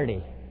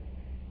 11:30,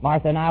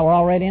 Martha and I were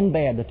already in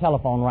bed. The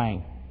telephone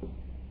rang.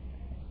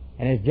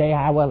 And it's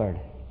J.I. Willard.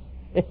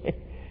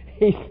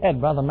 He said,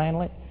 Brother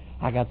Manley,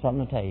 I got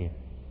something to tell you.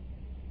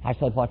 I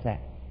said, what's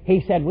that?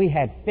 He said, we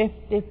had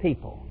 50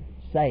 people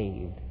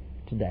saved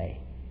today.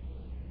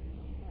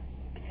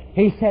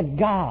 He said,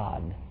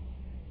 God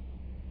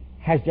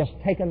has just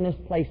taken this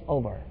place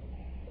over.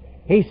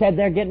 He said,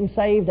 they're getting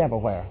saved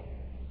everywhere.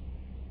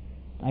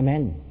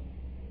 Amen.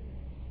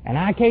 And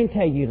I can't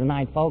tell you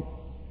tonight, folks,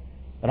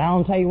 but I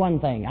want to tell you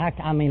one thing. I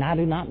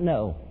do not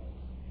know.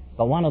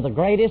 But one of the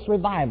greatest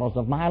revivals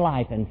of my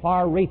life and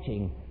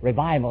far-reaching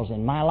revivals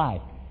in my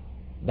life,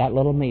 that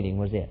little meeting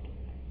was it.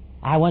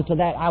 I went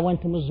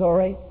to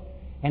Missouri,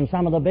 and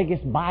some of the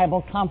biggest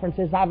Bible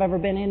conferences I've ever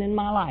been in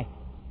my life.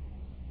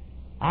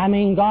 I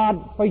mean,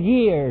 God for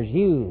years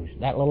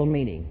used that little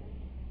meeting.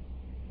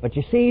 But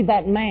you see,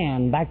 that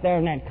man back there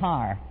in that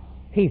car,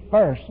 he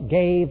first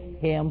gave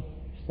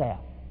himself.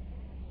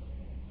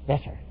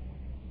 Yes, sir.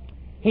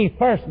 He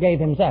first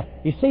gave himself.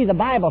 You see, the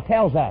Bible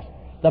tells us,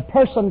 the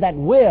person that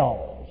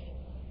wills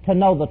to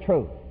know the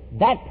truth,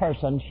 that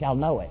person shall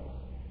know it.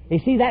 You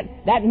see,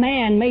 that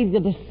man made the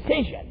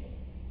decision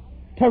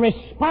to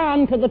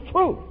respond to the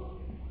truth.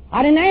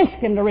 I didn't ask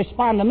him to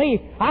respond to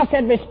me. I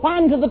said,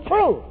 respond to the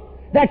truth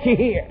that you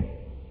hear.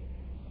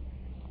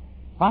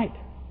 Right?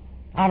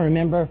 I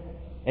remember,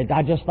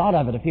 I just thought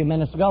of it a few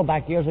minutes ago,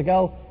 back years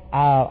ago.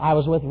 I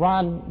was with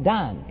Ron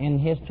Dunn in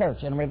his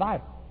church in a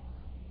revival.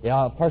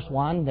 The first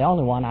one, the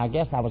only one I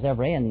guess I was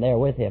ever in there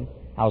with him.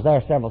 I was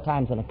there several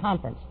times in a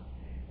conference.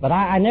 But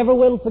I never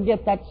will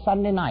forget that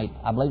Sunday night,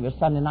 I believe it was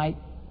Sunday night,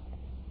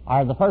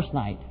 or the first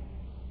night,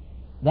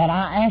 that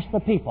I asked the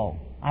people,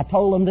 I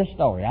told them this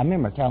story. I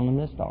remember telling them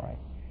this story.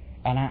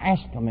 And I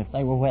asked them if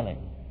they were willing.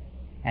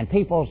 And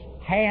people's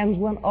hands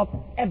went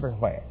up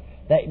everywhere.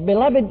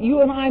 Beloved,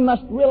 you and I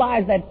must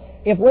realize that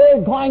if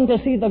we're going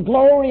to see the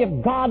glory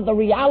of God, the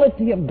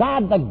reality of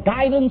God, the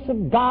guidance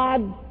of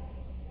God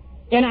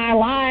in our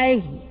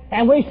lives,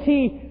 and we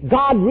see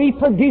God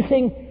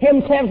reproducing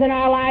Himself in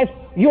our lives,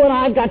 you and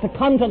I have got to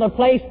come to the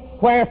place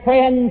where,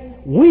 friends,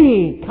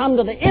 we come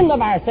to the end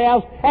of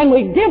ourselves and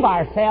we give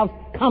ourselves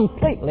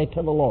completely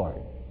to the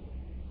Lord.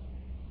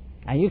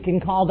 Now, you can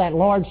call that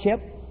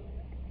lordship.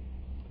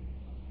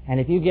 And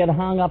if you get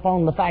hung up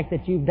on the fact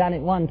that you've done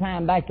it one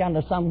time back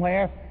under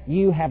somewhere,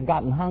 you have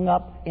gotten hung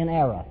up in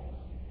error.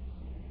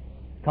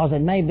 Because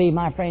it may be,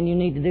 my friend, you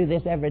need to do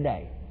this every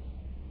day.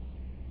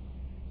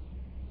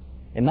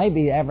 It may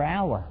be every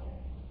hour.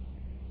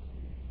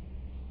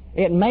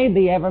 It may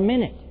be every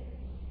minute.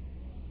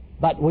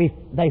 But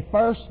they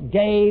first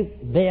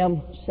gave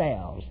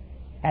themselves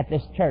at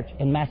this church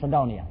in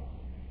Macedonia.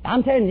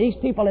 I'm telling you,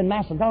 these people in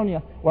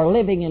Macedonia were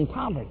living in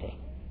poverty.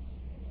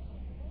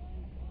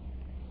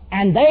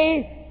 And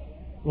they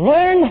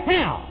learned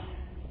how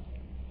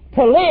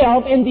to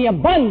live in the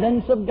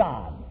abundance of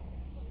God.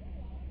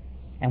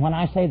 And when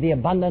I say the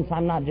abundance,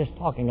 I'm not just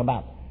talking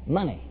about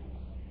money.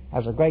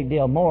 There's a great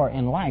deal more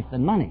in life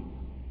than money.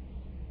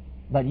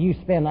 But you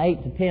spend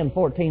 8 to 10,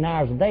 14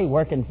 hours a day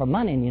working for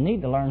money, and you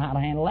need to learn how to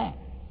handle that.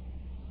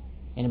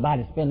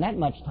 Anybody spend that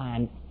much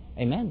time,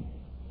 amen.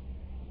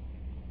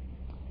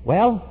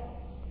 Well,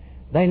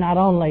 they not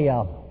only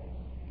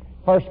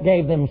first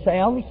gave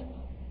themselves,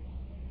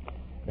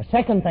 the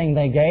second thing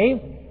they gave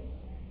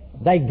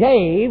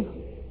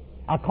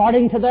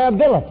according to their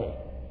ability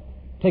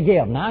to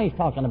give. Now he's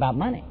talking about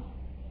money.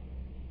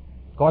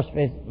 Of course,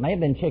 it may have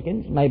been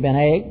chickens, may have been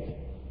eggs,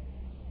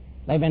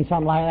 may have been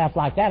something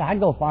like that. I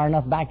go far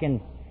enough back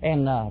in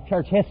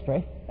church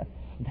history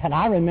that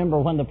I remember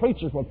when the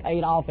preachers were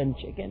paid off in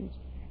chickens,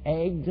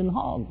 eggs, and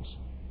hogs.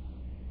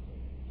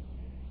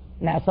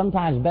 Now,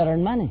 sometimes better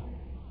than money.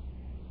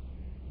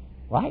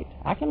 Right?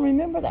 I can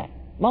remember that.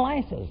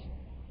 Molasses,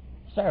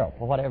 syrup,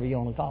 or whatever you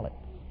want to call it.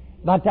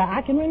 But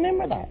I can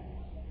remember that.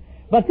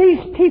 But these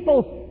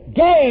people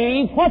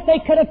gave what they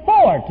could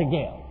afford to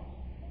give.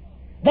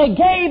 They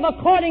gave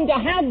according to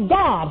how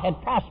God had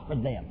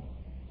prospered them.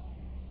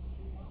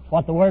 That's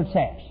what the Word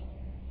says.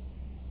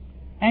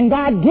 And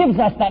God gives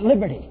us that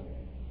liberty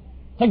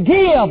to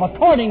give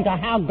according to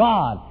how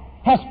God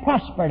has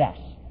prospered us.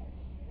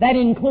 That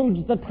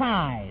includes the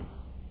tithe.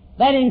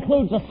 That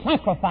includes a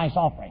sacrifice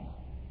offering.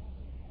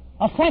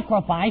 A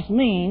sacrifice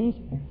means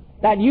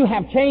that you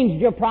have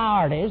changed your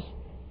priorities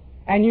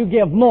and you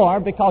give more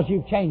because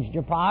you've changed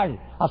your priorities.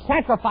 A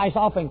sacrifice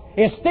offering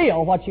is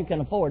still what you can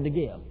afford to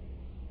give.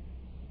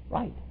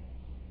 Right.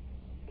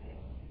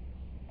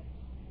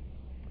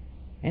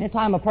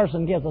 Anytime a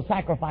person gives a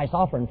sacrifice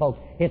offering, folks,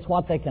 it's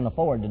what they can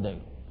afford to do.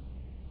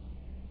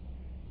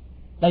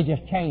 They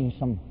just change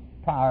some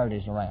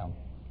priorities around.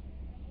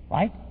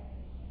 Right?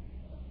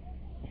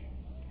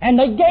 And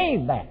they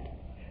gave that.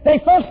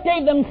 They first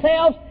gave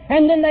themselves,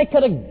 and then they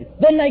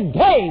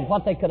gave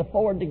what they could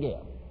afford to give.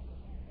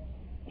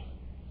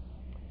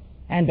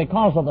 And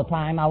because of the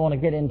time, I want to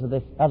get into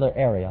this other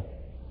area.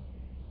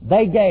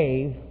 They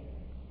gave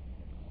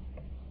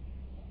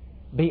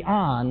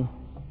beyond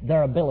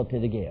their ability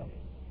to give.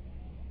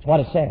 That's what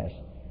it says.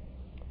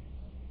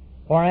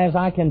 For as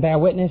I can bear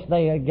witness,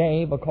 they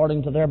gave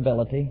according to their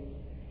ability,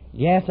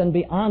 yes, and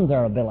beyond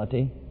their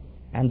ability,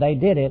 and they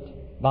did it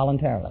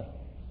voluntarily.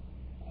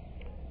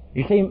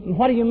 You see,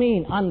 what do you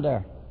mean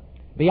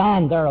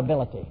beyond their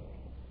ability?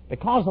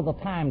 Because of the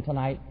time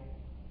tonight,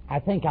 I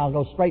think I'll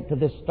go straight to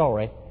this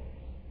story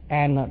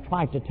and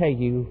try to tell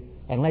you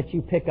and let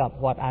you pick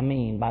up what I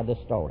mean by this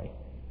story.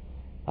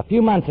 A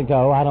few months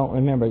ago, I don't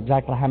remember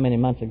exactly how many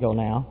months ago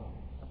now,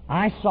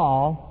 I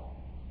saw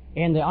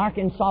in the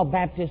Arkansas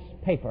Baptist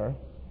paper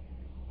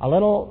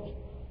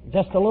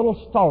just a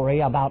little story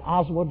about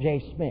Oswald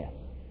J. Smith.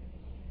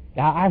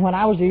 Now, when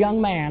I was a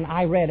young man,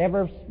 I read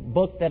every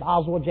book that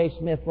Oswald J.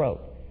 Smith wrote.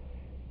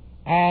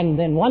 And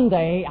then one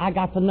day, I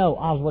got to know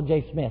Oswald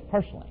J. Smith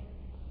personally.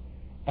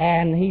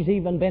 And he's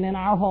even been in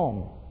our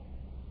home.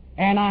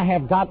 And I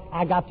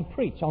got to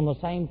preach on the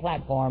same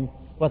platform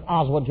with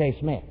Oswald J.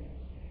 Smith.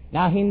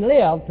 Now, he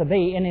lived to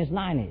be in his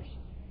 90s.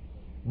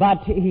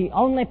 But he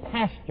only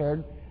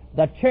pastored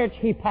the church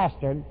he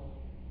pastored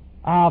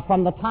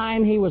from the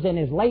time he was in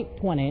his late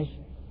 20s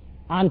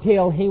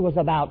until he was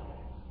about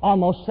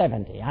almost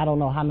 70. I don't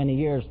know how many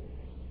years.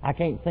 I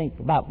can't think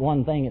about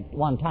one thing at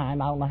one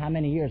time. I don't know how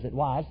many years it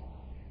was.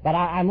 But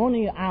I'm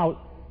only out.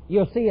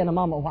 You'll see in a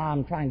moment why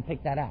I'm trying to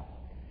pick that out.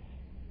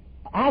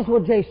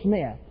 Oswald J.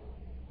 Smith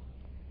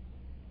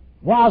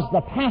was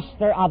the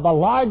pastor of the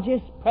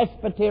largest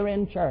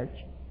Presbyterian church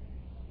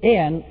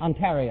in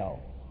Ontario,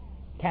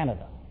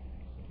 Canada.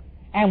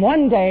 And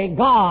one day,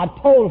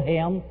 God told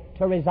him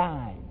to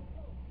resign.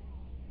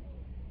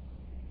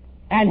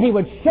 And He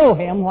would show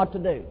him what to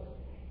do.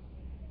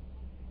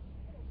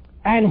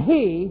 And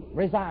he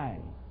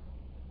resigned.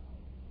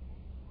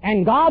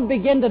 And God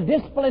began to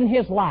discipline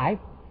his life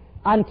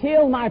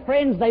until, my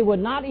friends, they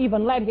would not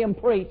even let him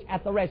preach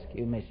at the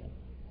rescue mission.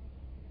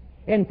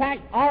 In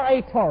fact,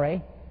 R.A.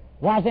 Torrey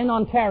was in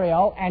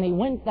Ontario, and he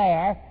went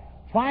there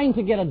trying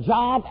to get a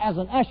job as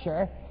an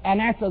usher,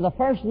 and after the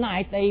first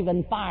night, they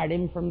even fired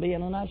him from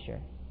being an usher.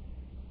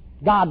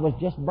 God was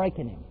just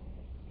breaking him.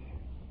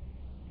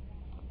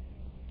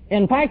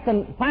 In fact,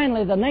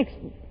 finally, the next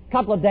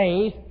couple of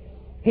days,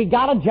 he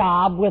got a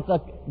job with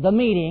the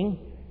meeting,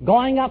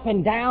 going up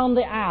and down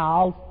the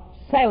aisles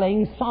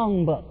selling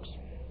songbooks.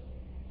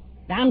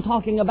 Now, I'm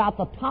talking about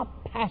the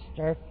top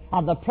pastor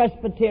of the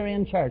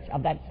Presbyterian church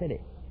of that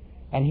city.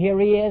 And here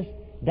he is,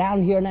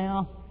 down here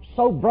now,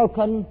 so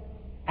broken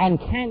and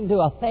can't do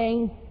a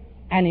thing,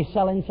 and he's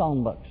selling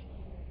songbooks.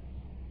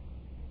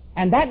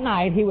 And that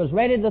night, he was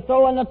ready to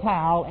throw in the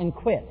towel and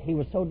quit. He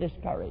was so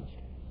discouraged.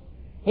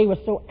 He was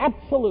so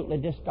absolutely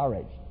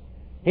discouraged.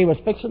 He was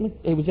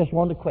just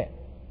wanting to quit.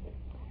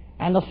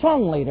 And the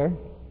song leader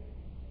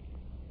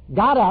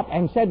got up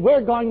and said,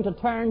 we're going to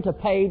turn to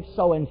page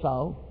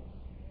so-and-so,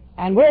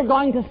 and we're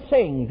going to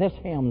sing this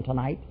hymn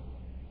tonight.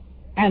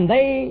 And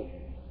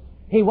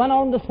he went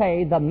on to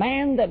say, the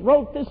man that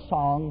wrote this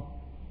song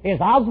is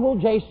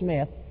Oswald J.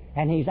 Smith,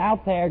 and he's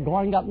out there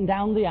going up and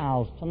down the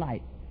aisles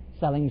tonight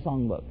selling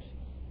songbooks.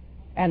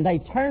 And they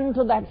turned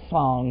to that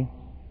song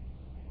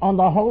on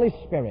the Holy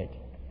Spirit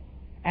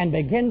and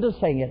began to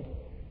sing it.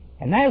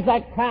 And as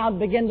that crowd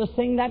began to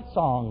sing that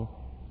song,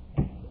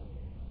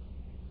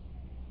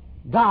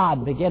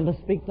 God began to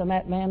speak to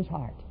that man's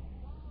heart.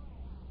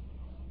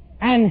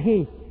 And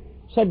he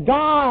said,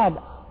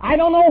 God, I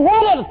don't know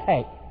what it'll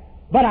take,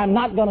 but I'm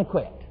not going to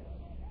quit.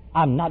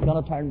 I'm not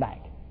going to turn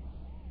back.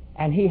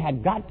 And he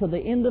had got to the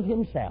end of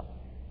himself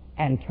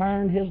and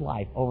turned his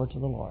life over to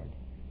the Lord.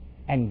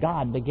 And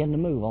God began to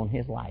move on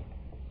his life.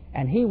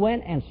 And he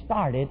went and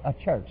started a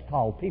church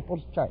called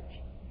People's Church.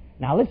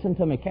 Now listen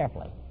to me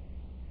carefully.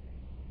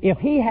 If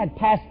he had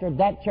pastored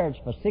that church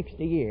for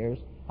 60 years,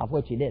 of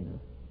which he didn't,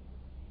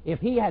 if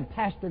he had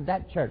pastored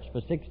that church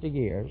for 60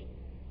 years,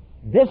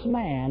 this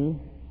man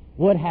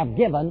would have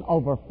given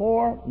over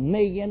 $4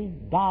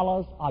 million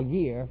a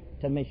year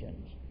to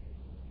missions.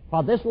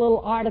 For this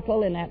little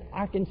article in that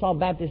Arkansas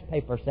Baptist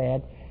paper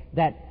said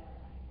that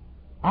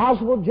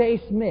Oswald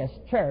J. Smith's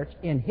church,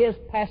 in his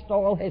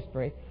pastoral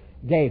history,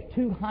 gave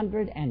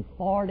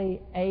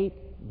 $248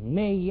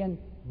 million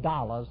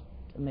to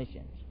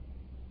missions.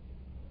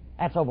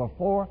 That's over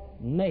 $4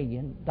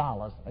 million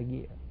a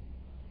year,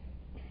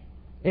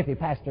 if he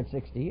pastored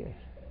 60 years.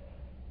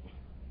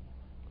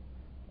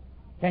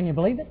 Can you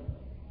believe it?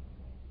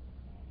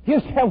 You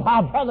say,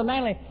 well, Brother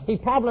Manley, he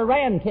probably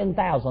ran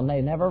 10,000.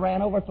 They never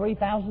ran over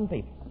 3,000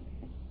 people.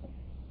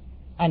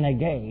 And they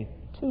gave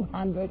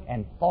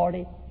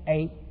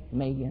 $248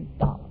 million.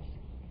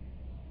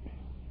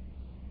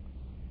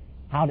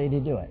 How did he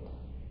do it?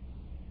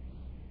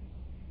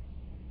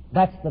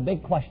 That's the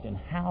big question.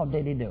 How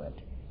did he do it?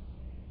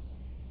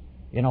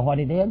 You know what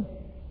he did?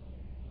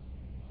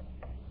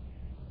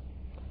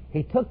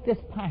 He took this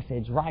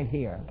passage right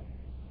here,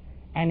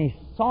 and he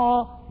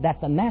saw that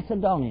the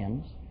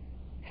Macedonians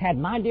had,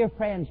 my dear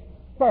friends,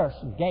 first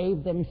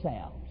gave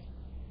themselves.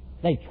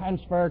 They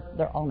transferred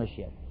their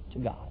ownership to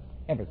God,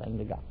 everything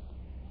to God.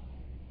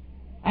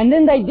 And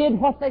then they did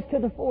what they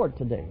could afford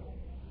to do.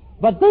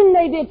 But then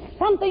they did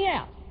something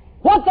else,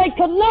 what they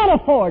could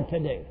not afford to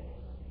do.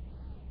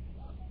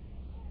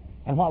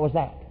 And what was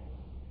that?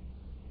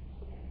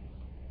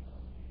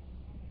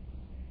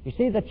 You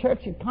see, the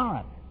church at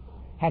Corinth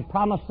had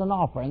promised an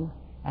offering,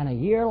 and a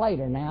year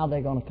later now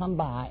they're going to come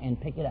by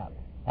and pick it up.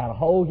 They had a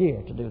whole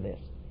year to do this.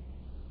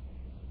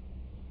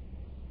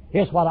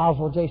 Here's what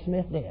Oswald J.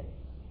 Smith did.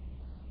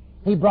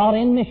 He brought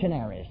in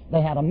missionaries.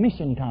 They had a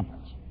mission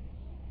conference.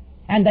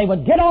 And they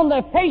would get on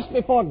their face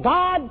before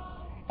God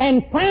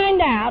and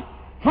find out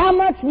how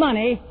much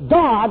money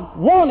God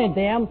wanted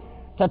them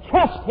to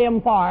trust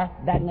Him for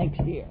that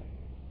next year.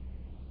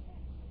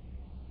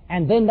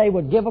 And then they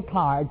would give a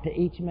card to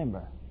each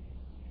member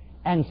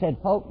and said,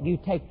 "Folk, you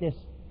take this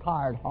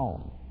card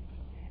home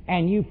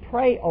and you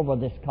pray over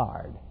this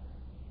card.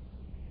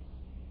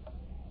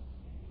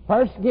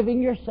 First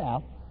giving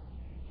yourself,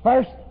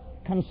 first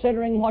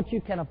considering what you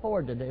can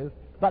afford to do,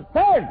 but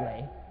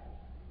thirdly,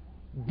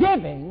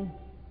 giving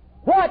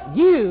what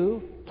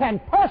you can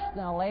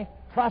personally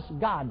trust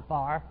God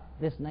for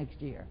this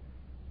next year."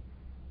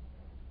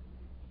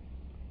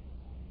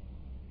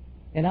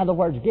 In other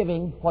words,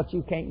 giving what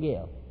you can't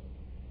give,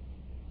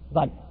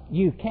 but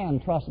you can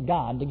trust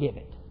God to give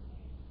it.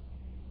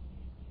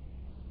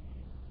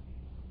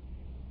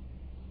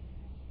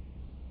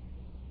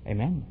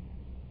 Amen.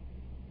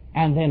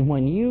 And then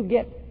when you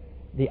get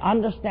the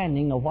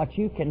understanding of what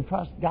you can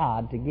trust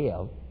God to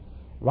give,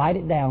 write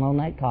it down on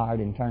that card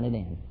and turn it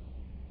in.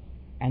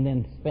 And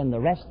then spend the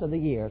rest of the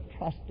year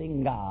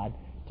trusting God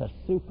to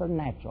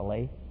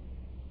supernaturally,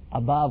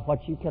 above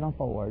what you can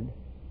afford,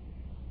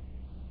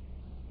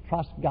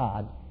 trust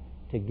God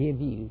to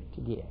give you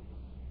to give.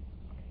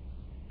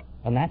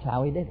 And that's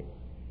how he did it.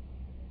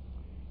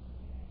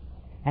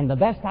 And the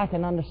best I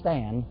can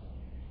understand,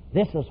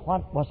 this is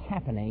what was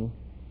happening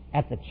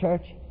at the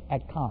church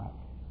at Corinth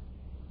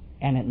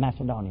and at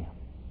Macedonia.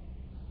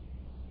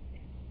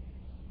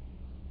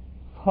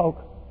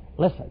 Folk,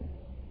 listen.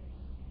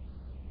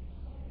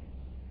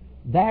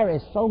 There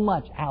is so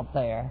much out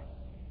there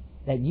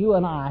that you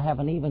and I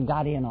haven't even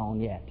got in on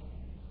yet.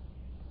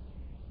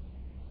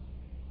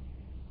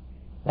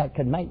 that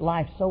could make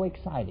life so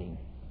exciting.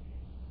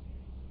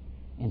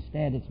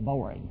 Instead, it's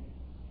boring.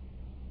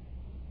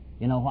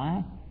 You know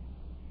why?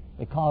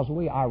 Because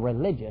we are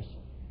religious,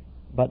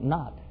 but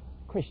not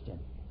Christian.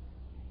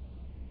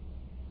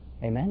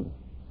 Amen?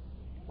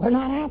 We're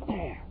not out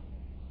there.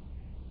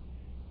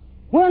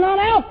 We're not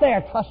out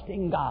there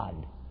trusting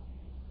God.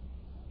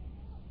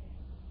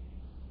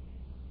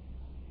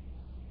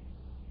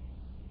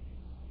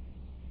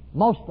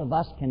 Most of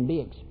us can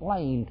be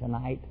explained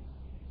tonight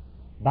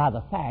by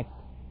the fact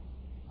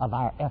of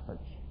our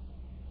efforts.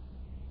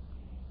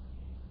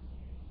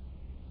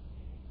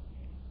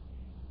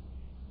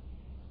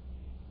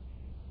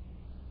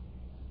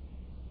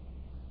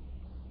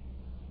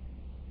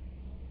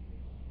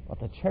 But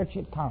the church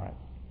at Corinth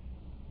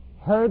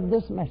heard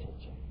this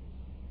message,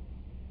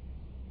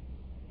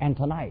 and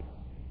tonight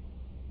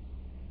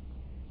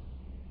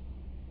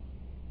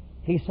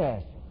he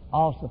says,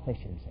 all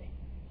sufficiency.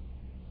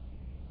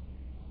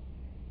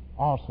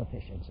 All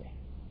sufficiency.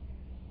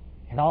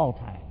 At all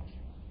times.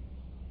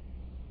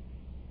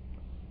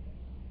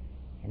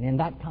 And in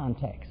that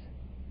context,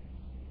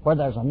 where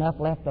there's enough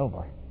left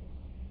over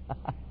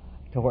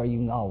to where you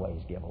can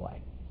always give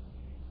away.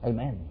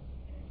 Amen.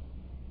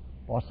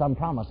 Or some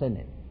promise, isn't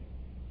it?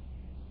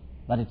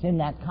 But it's in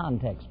that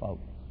context,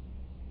 folks,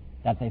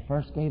 that they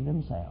first gave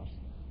themselves.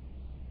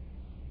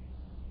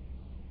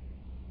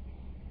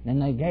 Then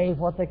they gave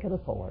what they could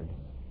afford.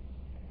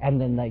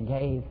 And then they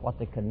gave what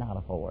they could not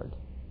afford.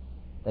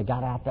 They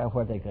got out there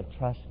where they could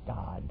trust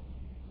God.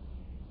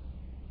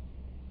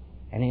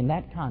 And in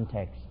that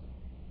context,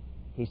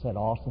 he said,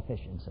 all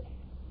sufficiency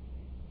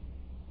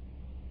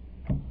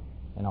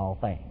in all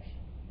things.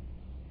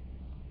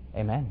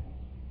 Amen.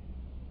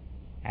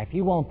 Now, if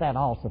you want that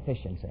all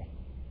sufficiency,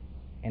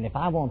 and if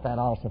I want that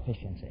all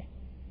sufficiency,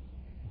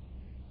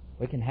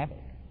 we can have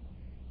it.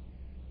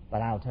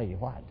 But I'll tell you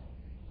what,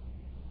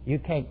 you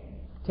can't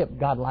tip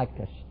God like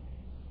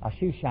a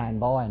shoe shine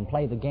boy and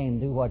play the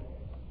game,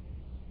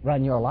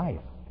 run your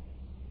life,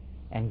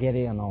 and get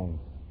in on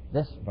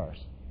this verse.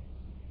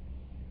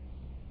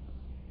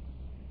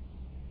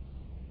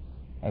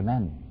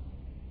 Amen.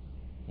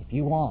 If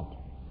you want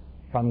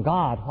from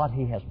God what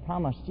He has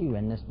promised you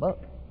in this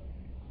book,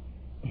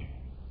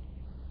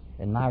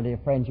 then, my dear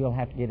friends, you'll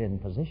have to get in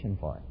position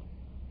for it.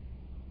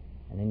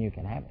 And then you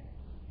can have it.